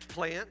mint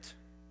plant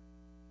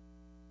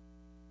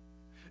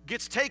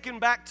gets taken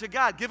back to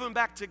God, given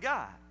back to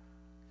God.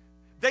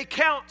 They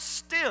count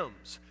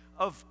stems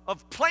of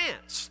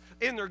plants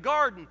in their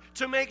garden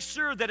to make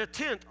sure that a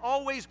tenth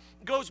always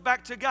goes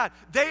back to God.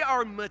 They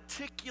are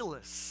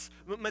meticulous.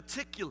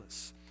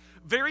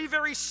 Very,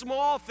 very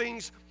small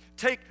things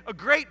take a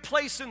great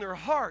place in their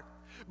heart.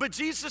 But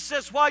Jesus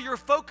says, while you're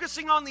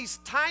focusing on these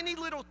tiny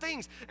little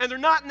things, and they're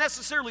not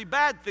necessarily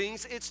bad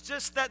things, it's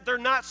just that they're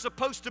not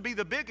supposed to be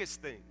the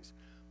biggest things.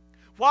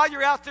 While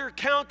you're out there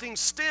counting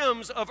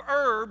stems of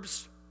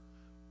herbs,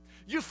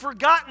 you've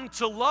forgotten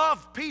to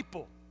love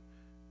people.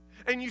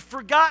 And you've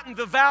forgotten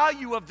the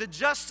value of the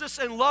justice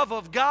and love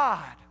of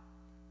God.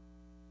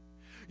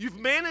 You've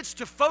managed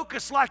to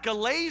focus like a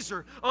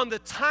laser on the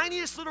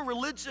tiniest little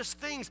religious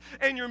things,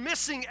 and you're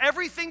missing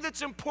everything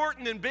that's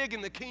important and big in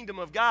the kingdom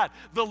of God,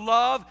 the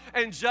love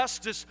and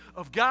justice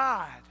of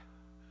God.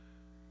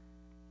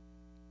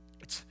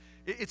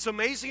 It's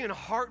amazing and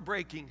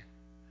heartbreaking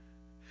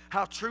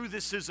how true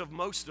this is of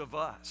most of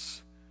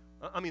us.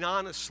 I mean,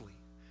 honestly.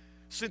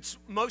 Since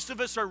most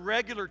of us are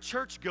regular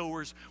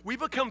churchgoers, we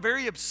become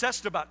very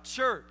obsessed about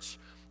church,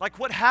 like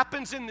what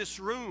happens in this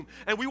room.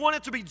 And we want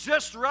it to be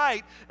just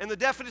right, and the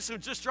definition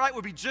of just right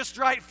would be just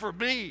right for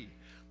me.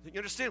 You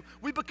understand?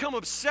 We become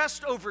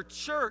obsessed over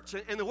church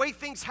and the way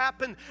things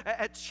happen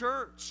at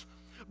church.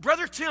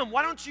 Brother Tim,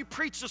 why don't you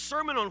preach a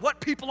sermon on what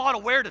people ought to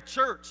wear to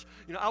church?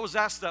 You know, I was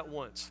asked that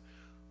once.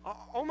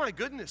 Oh my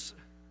goodness.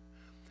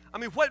 I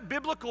mean, what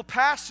biblical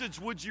passage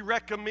would you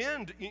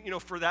recommend,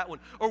 for that one?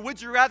 Or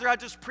would you rather I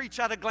just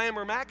preach out of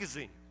Glamour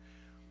magazine?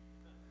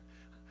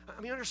 I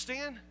mean,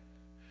 understand?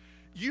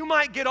 You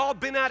might get all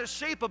bent out of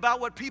shape about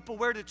what people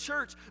wear to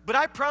church, but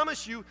I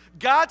promise you,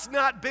 God's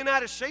not bent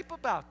out of shape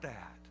about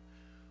that.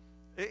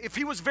 If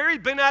he was very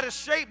bent out of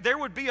shape, there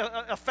would be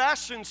a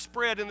fashion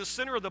spread in the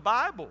center of the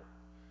Bible.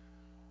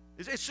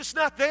 It's just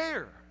not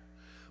there.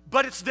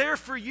 But it's there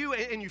for you,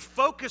 and you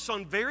focus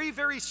on very,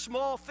 very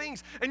small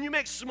things, and you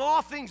make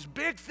small things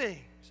big things.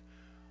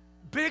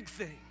 Big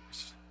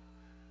things.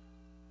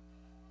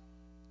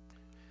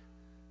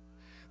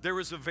 There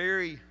was a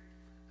very,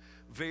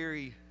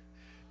 very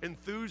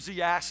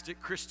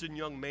enthusiastic Christian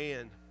young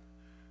man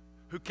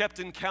who kept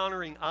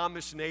encountering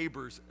Amish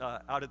neighbors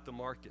out at the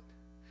market.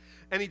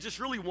 And he just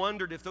really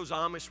wondered if those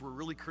Amish were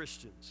really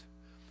Christians.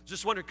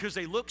 Just wondered because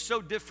they looked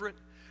so different.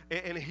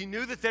 And he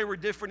knew that they were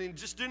different and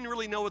just didn't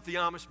really know what the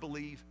Amish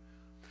believe.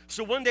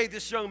 So one day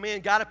this young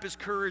man got up his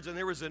courage, and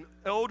there was an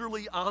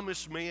elderly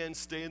Amish man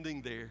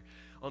standing there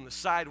on the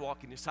sidewalk,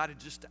 and decided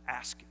just to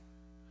ask him.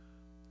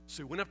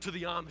 So he went up to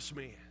the Amish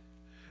man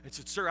and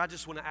said, "Sir, I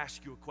just want to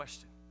ask you a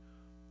question.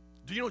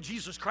 Do you know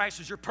Jesus Christ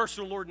is your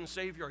personal Lord and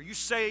Savior? Are you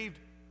saved?"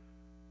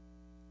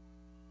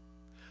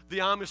 The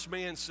Amish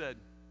man said,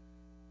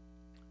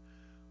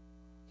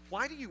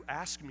 "Why do you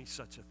ask me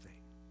such a thing?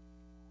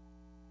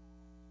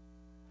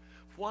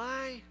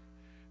 Why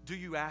do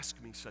you ask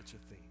me such a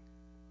thing?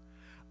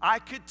 I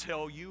could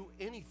tell you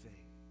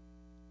anything."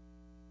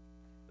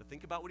 Now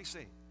think about what he's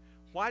saying.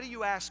 Why do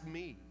you ask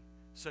me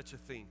such a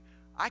thing?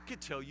 I could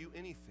tell you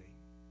anything.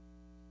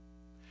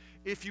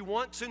 If you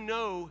want to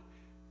know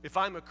if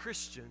I'm a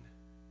Christian,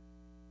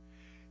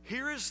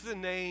 here is the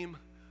name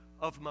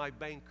of my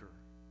banker.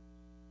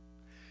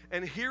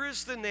 And here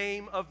is the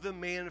name of the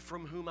man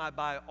from whom I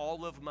buy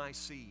all of my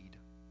seed.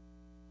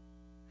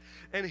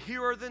 And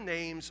here are the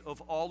names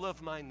of all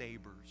of my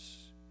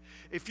neighbors.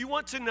 If you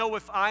want to know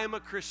if I am a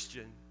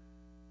Christian,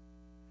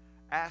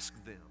 ask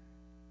them.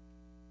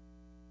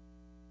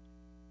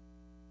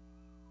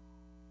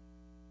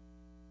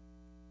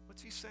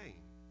 What's he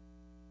saying?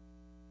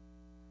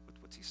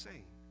 What's he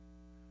saying?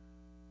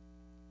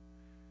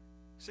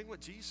 He's saying what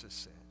Jesus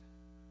said.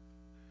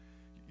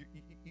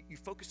 You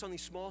focus on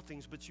these small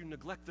things, but you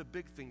neglect the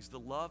big things, the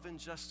love and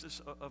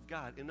justice of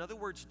God. In other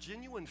words,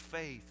 genuine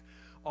faith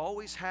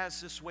always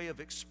has this way of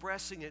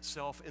expressing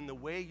itself in the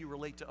way you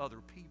relate to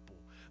other people,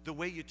 the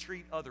way you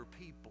treat other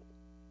people.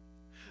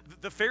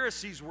 The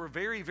Pharisees were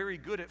very, very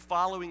good at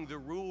following the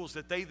rules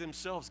that they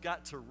themselves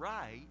got to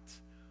write.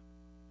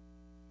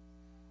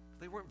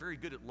 They weren't very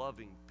good at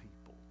loving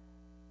people.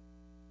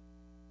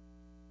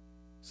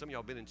 Some of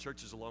y'all have been in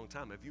churches a long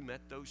time. Have you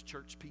met those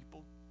church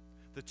people?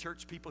 The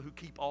church people who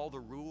keep all the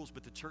rules,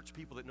 but the church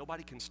people that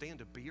nobody can stand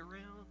to be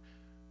around?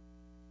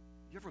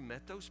 You ever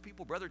met those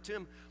people? Brother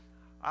Tim,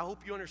 I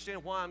hope you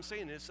understand why I'm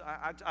saying this.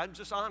 I'm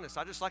just honest.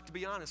 I just like to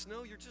be honest.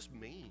 No, you're just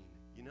mean.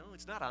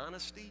 It's not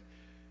honesty.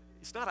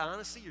 It's not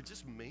honesty. You're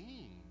just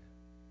mean.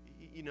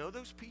 You know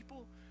those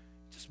people?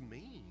 Just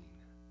mean.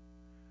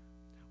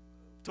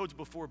 I told you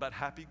before about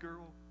Happy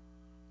Girl.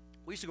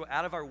 We used to go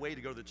out of our way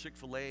to go to the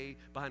Chick-fil-A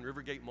behind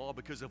Rivergate Mall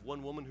because of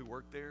one woman who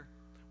worked there.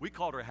 We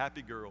called her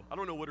Happy Girl. I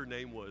don't know what her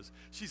name was.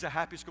 She's the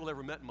happiest girl I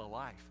ever met in my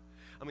life.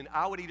 I mean,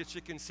 I would eat a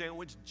chicken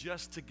sandwich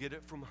just to get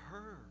it from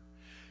her.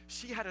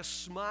 She had a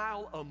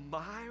smile a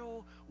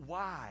mile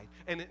wide,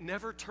 and it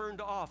never turned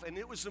off, and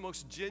it was the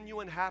most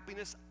genuine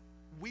happiness.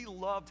 We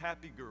loved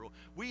Happy Girl.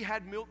 We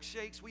had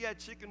milkshakes. We had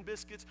chicken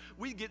biscuits.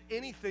 We'd get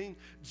anything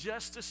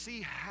just to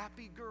see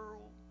Happy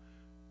Girl.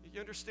 You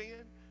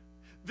understand?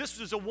 This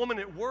was a woman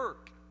at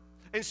work,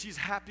 and she's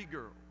happy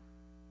girl.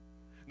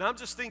 Now, I'm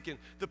just thinking,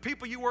 the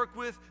people you work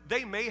with,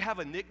 they may have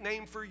a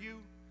nickname for you.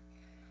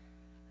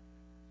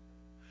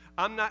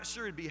 I'm not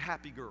sure it'd be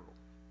happy girl.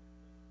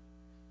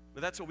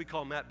 But that's what we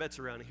call Matt Betts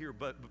around here,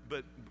 but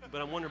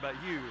I'm wondering about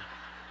you.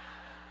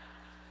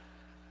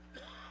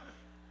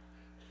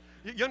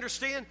 You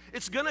understand?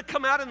 It's going to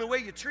come out in the way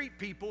you treat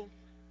people.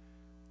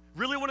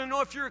 Really want to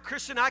know if you're a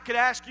Christian? I could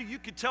ask you. You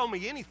could tell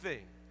me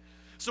anything.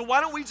 So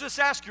why don't we just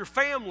ask your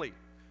family?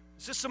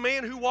 Is this a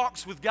man who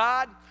walks with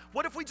God?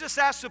 What if we just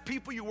ask the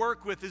people you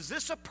work with, is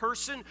this a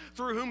person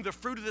through whom the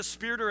fruit of the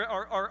Spirit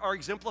are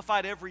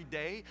exemplified every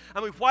day?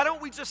 I mean, why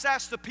don't we just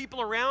ask the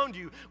people around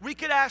you? We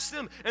could ask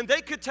them, and they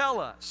could tell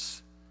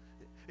us.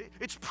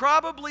 It's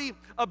probably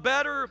a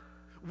better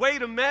way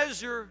to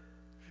measure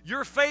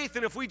your faith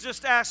than if we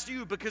just asked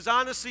you, because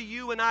honestly,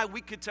 you and I,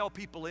 we could tell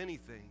people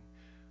anything.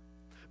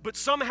 But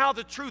somehow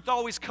the truth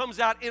always comes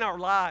out in our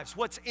lives.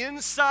 What's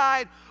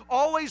inside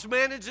always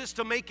manages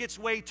to make its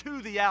way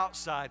to the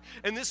outside.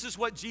 And this is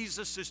what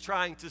Jesus is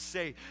trying to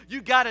say. You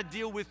got to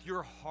deal with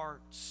your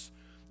hearts.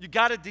 You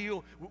got to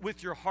deal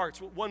with your hearts.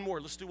 One more.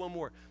 Let's do one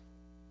more.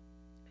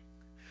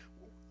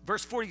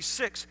 Verse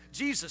 46,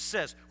 Jesus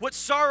says, "What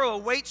sorrow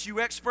awaits you,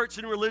 experts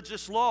in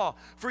religious law,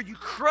 for you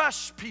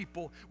crush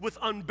people with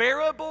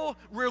unbearable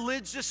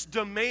religious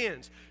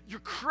demands."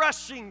 You're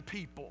crushing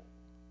people.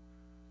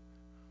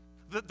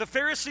 The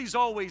Pharisees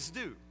always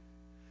do.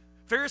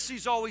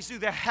 Pharisees always do.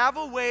 They have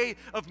a way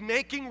of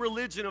making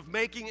religion, of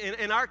making,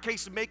 in our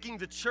case, making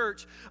the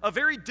church a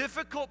very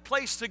difficult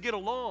place to get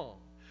along.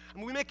 I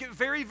mean, we make it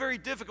very, very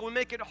difficult. We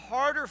make it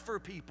harder for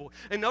people.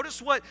 And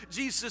notice what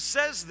Jesus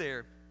says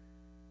there.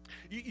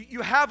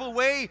 You have a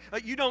way,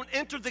 you don't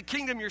enter the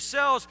kingdom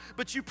yourselves,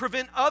 but you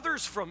prevent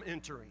others from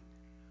entering.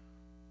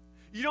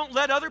 You don't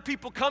let other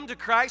people come to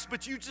Christ,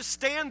 but you just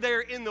stand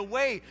there in the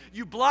way.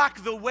 You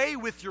block the way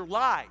with your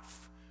life.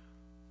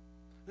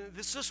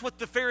 This is what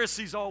the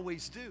Pharisees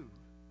always do.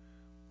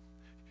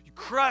 You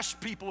crush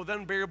people with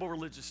unbearable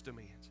religious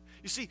demands.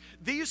 You see,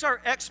 these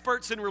are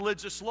experts in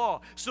religious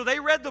law, so they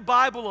read the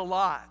Bible a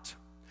lot.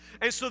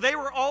 And so they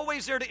were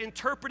always there to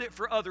interpret it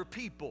for other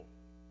people.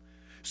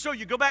 So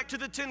you go back to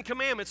the 10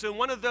 Commandments, and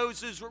one of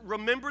those is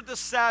remember the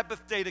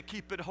Sabbath day to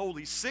keep it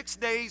holy. 6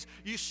 days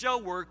you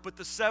shall work, but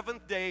the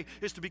 7th day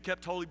is to be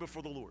kept holy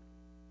before the Lord.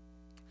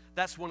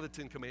 That's one of the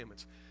 10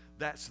 Commandments.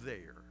 That's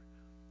there.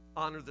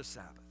 Honor the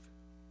Sabbath.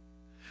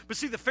 But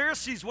see, the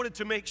Pharisees wanted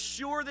to make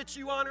sure that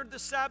you honored the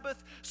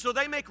Sabbath, so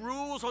they make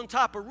rules on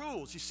top of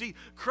rules. You see,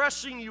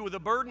 crushing you with a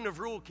burden of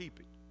rule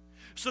keeping.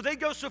 So they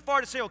go so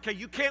far to say, okay,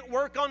 you can't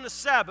work on the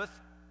Sabbath,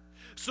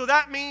 so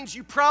that means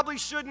you probably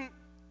shouldn't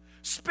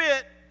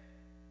spit,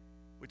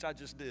 which I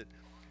just did.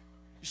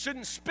 You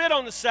shouldn't spit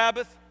on the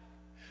Sabbath.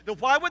 Now,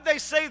 why would they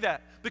say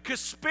that? Because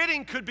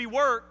spitting could be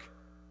work.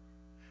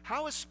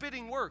 How is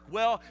spitting work?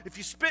 Well, if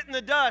you spit in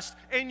the dust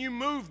and you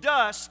move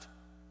dust,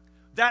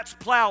 that's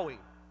plowing.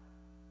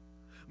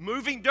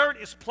 Moving dirt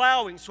is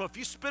plowing. So if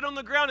you spit on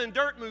the ground and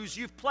dirt moves,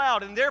 you've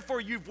plowed, and therefore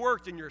you've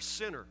worked and you're a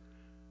sinner.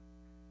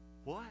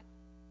 What?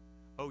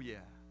 Oh, yeah.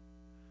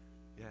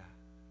 Yeah.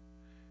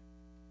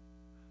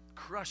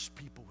 Crush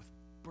people with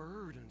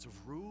burdens of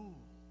rules.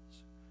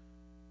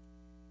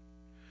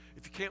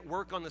 If you can't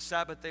work on the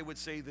Sabbath, they would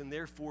say, then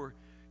therefore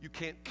you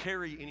can't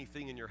carry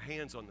anything in your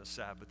hands on the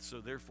Sabbath.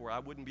 So therefore I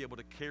wouldn't be able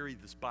to carry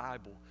this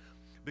Bible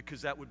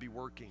because that would be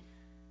working.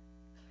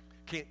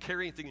 Can't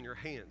carry anything in your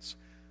hands.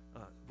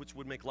 Which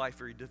would make life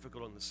very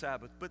difficult on the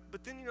Sabbath. But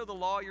then, you know, the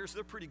lawyers,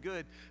 they're pretty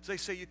good. So they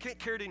say you can't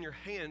carry it in your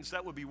hands.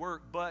 That would be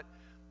work. But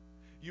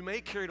you may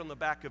carry it on the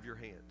back of your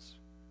hands.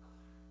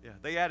 Yeah,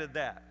 they added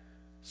that.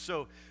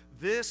 So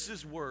this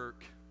is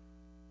work.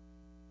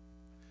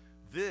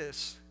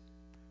 This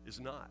is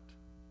not.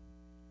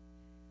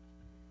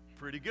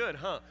 Pretty good,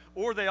 huh?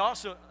 Or they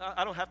also,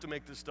 I don't have to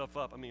make this stuff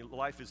up. I mean,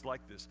 life is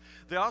like this.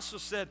 They also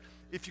said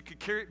if you could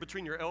carry it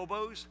between your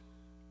elbows,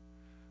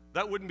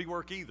 that wouldn't be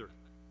work either.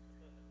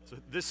 So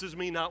this is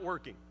me not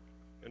working.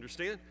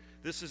 Understand?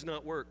 This is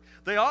not work.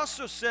 They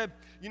also said,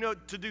 you know,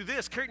 to do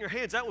this, carry it in your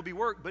hands, that would be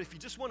work. But if you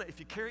just want to, if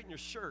you carry it in your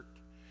shirt,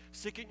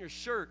 stick it in your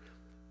shirt,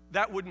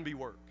 that wouldn't be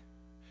work.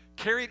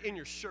 Carry it in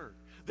your shirt.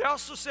 They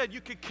also said you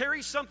could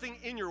carry something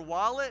in your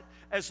wallet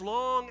as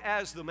long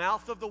as the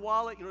mouth of the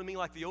wallet, you know what I mean,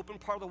 like the open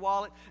part of the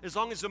wallet, as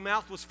long as the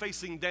mouth was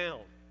facing down.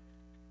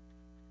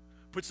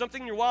 Put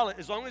something in your wallet,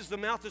 as long as the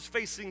mouth is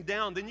facing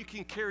down, then you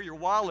can carry your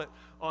wallet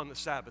on the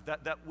Sabbath.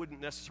 That wouldn't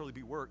necessarily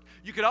be work.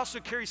 You could also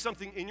carry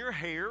something in your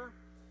hair.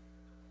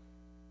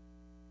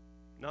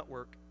 Not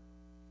work.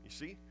 You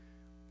see?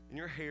 In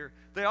your hair.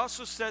 They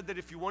also said that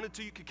if you wanted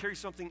to, you could carry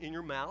something in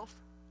your mouth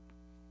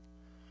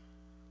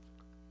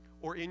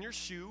or in your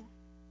shoe.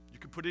 You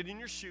could put it in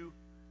your shoe.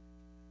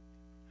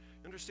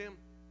 Understand?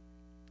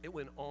 It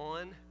went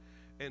on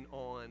and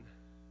on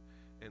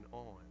and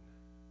on.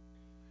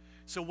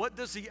 So what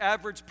does the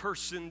average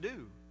person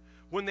do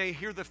when they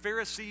hear the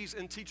Pharisees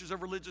and teachers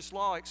of religious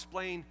law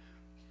explain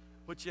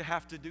what you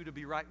have to do to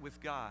be right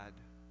with God?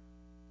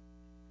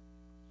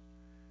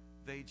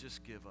 They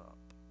just give up.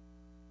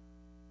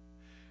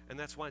 And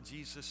that's why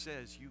Jesus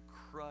says, you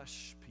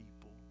crush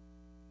people.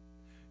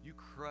 You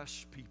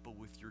crush people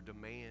with your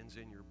demands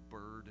and your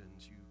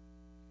burdens.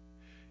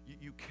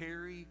 You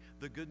carry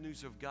the good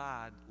news of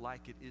God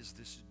like it is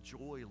this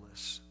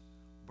joyless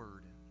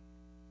burden.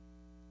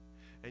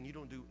 And you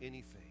don't do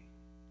anything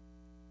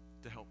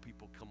to help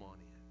people come on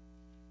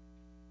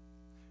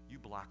in. You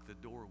block the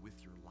door with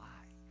your life.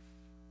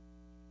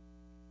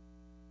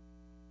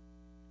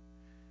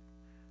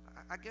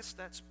 I guess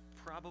that's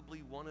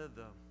probably one of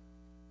the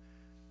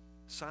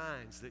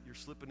signs that you're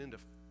slipping into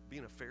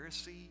being a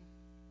Pharisee.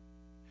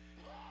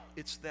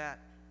 It's that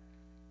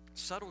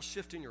subtle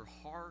shift in your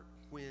heart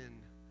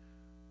when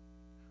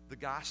the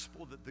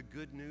gospel, the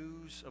good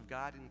news of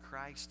God in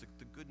Christ,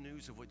 the good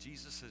news of what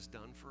Jesus has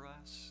done for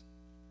us,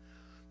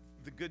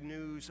 the good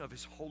news of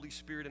His Holy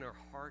Spirit in our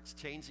hearts,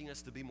 changing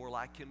us to be more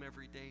like Him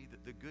every day,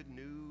 the good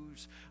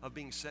news of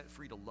being set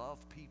free to love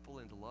people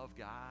and to love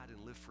God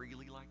and live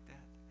freely like that.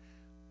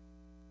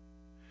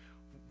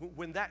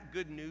 When that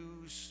good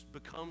news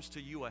becomes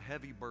to you a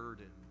heavy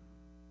burden,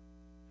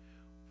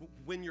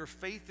 when your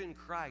faith in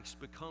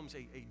Christ becomes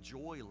a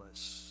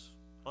joyless,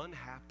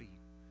 unhappy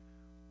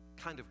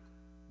kind of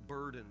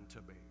burden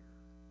to bear,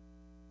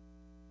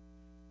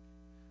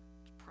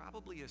 it's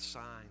probably a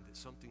sign that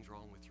something's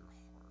wrong with your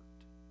heart.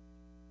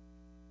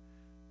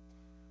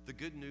 The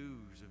good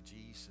news of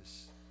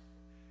Jesus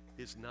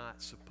is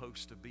not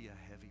supposed to be a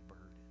heavy burden.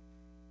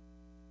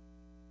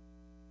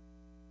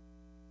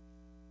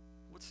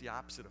 What's the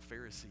opposite of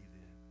Pharisee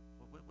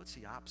then? What's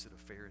the opposite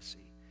of Pharisee?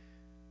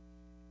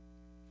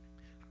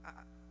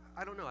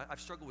 I don't know. I've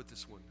struggled with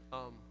this one.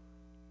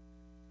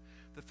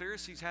 The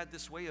Pharisees had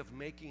this way of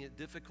making it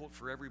difficult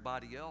for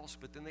everybody else,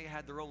 but then they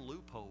had their own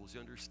loopholes,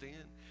 you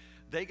understand?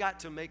 They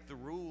got to make the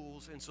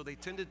rules, and so they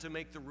tended to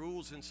make the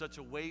rules in such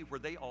a way where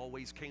they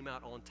always came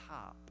out on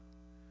top.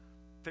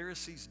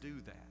 Pharisees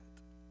do that.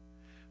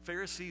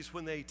 Pharisees,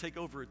 when they take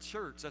over a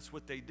church, that's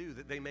what they do,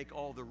 that they make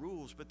all the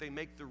rules, but they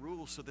make the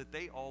rules so that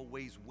they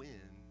always win.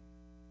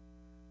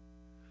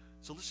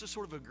 So let's just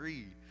sort of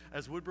agree,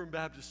 as Woodburn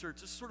Baptist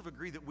Church, just sort of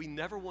agree that we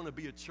never want to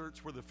be a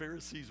church where the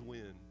Pharisees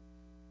win.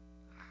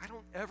 I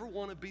don't ever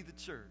want to be the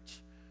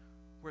church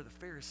where the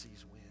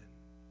Pharisees win.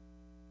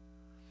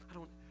 I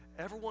don't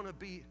ever want to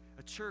be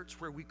a church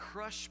where we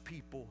crush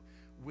people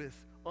with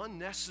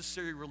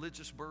unnecessary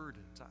religious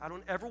burdens. I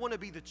don't ever want to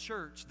be the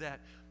church that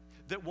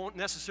won't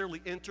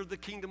necessarily enter the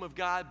kingdom of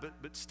God,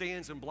 but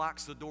stands and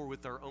blocks the door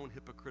with our own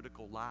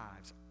hypocritical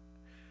lives.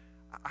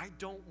 I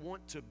don't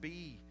want to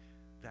be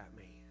that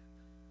man.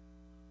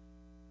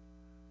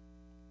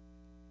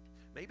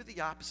 Maybe the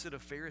opposite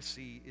of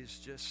Pharisee is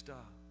just,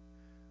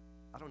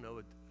 I don't know,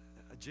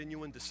 a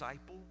genuine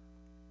disciple.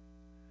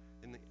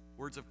 In the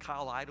words of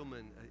Kyle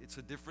Idleman, it's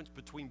a difference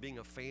between being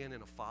a fan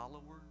and a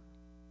follower.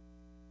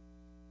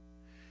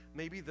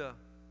 Maybe the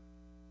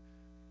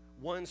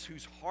ones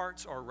whose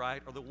hearts are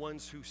right are the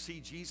ones who see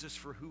Jesus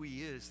for who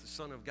He is, the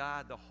Son of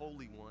God, the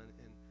Holy One,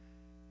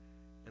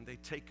 and they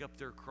take up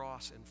their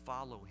cross and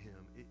follow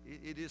Him.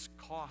 It is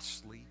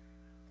costly.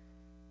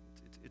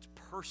 It's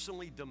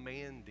personally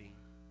demanding.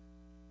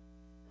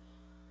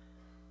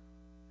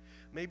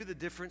 Maybe the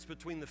difference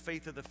between the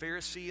faith of the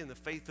Pharisee and the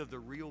faith of the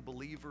real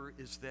believer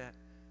is that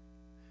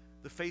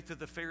the faith of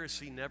the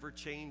Pharisee never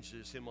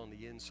changes him on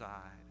the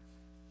inside.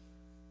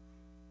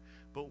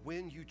 But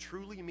when you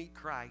truly meet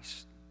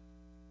Christ,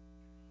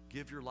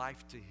 give your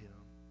life to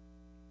Him,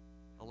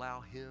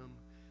 allow Him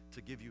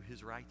to give you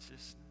His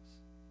righteousness,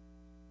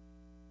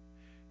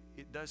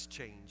 it does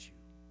change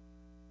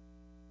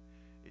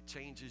you. It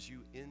changes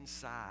you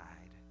inside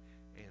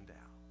and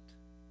out.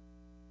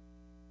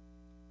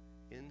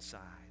 Inside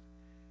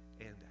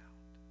and out.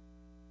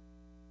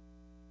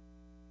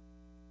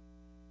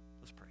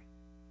 Let's pray.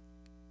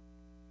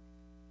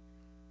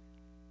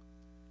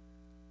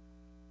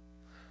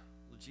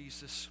 Lord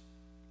Jesus,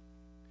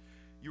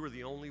 You are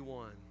the only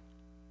one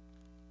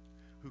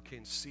who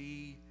can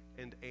see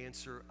and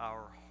answer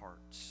our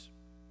hearts.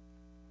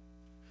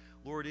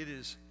 Lord, it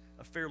is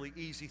a fairly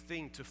easy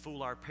thing to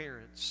fool our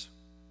parents.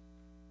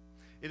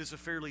 It is a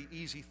fairly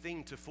easy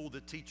thing to fool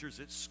the teachers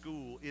at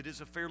school. It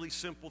is a fairly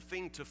simple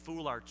thing to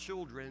fool our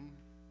children.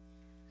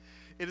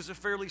 It is a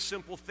fairly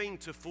simple thing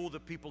to fool the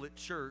people at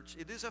church.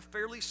 It is a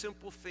fairly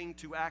simple thing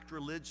to act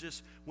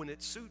religious when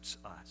it suits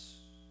us.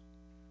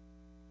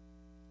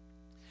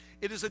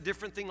 It is a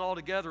different thing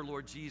altogether,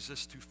 Lord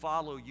Jesus, to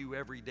follow You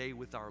every day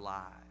with our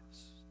lives,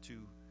 to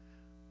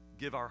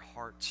give our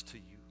hearts to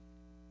You.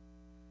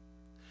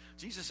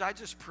 Jesus, I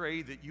just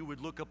pray that You would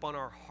look upon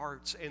our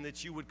hearts and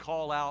that You would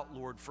call out,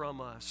 Lord,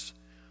 from us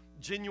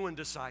genuine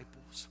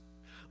disciples.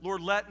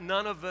 Lord, let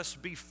none of us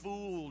be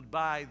fooled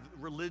by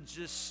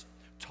religious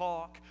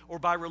talk or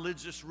by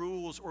religious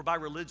rules or by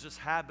religious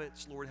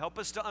habits, Lord. Help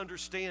us to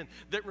understand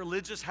that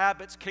religious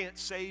habits can't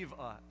save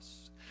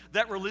us,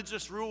 that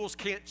religious rules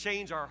can't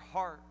change our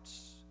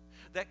hearts,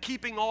 that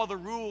keeping all the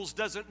rules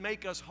doesn't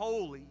make us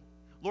holy.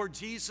 Lord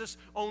Jesus,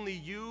 only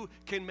You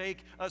can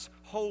make us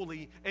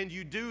holy, and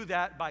You do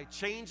that by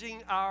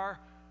changing our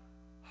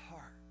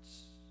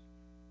hearts.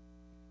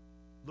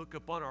 Look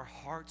upon our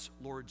hearts,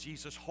 Lord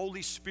Jesus.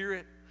 Holy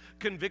Spirit,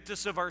 convict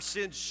us of our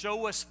sins.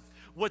 Show us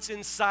what's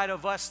inside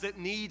of us that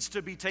needs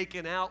to be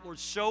taken out, Lord.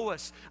 Show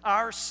us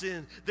our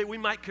sin that we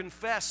might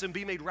confess and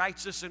be made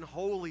righteous and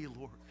holy,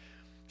 Lord.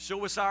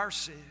 Show us our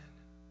sin.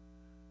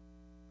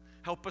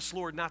 Help us,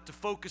 Lord, not to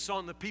focus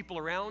on the people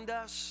around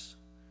us,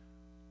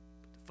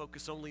 but to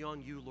focus only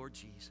on you, Lord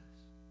Jesus.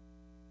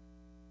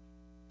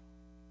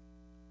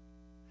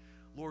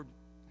 Lord,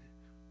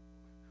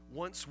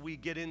 once we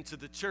get into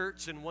the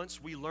church and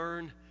once we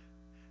learn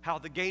how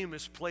the game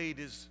is played,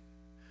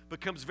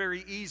 becomes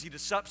very easy to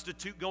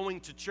substitute going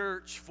to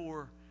church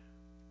for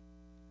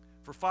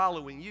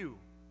following you.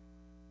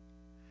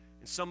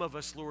 And some of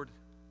us, Lord,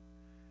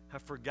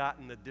 have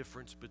forgotten the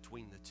difference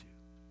between the two.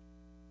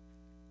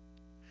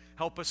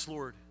 Help us,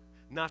 Lord,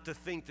 not to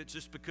think that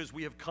just because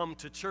we have come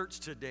to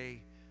church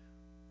today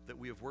that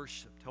we have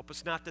worshiped. Help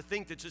us not to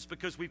think that just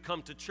because we've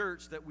come to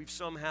church that we've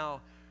somehow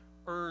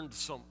earned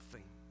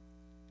something.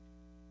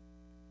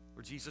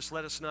 Lord Jesus,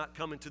 let us not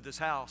come into this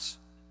house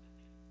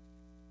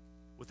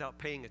without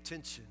paying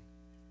attention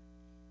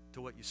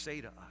to what you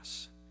say to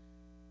us.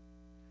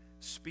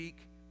 Speak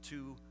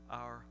to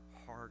our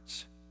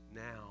hearts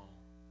now,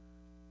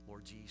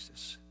 Lord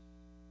Jesus.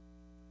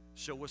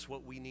 Show us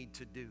what we need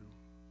to do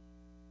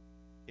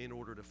in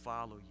order to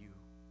follow you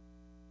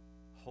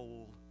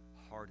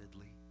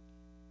wholeheartedly.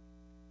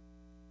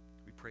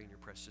 We pray in your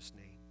precious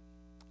name.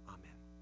 Amen.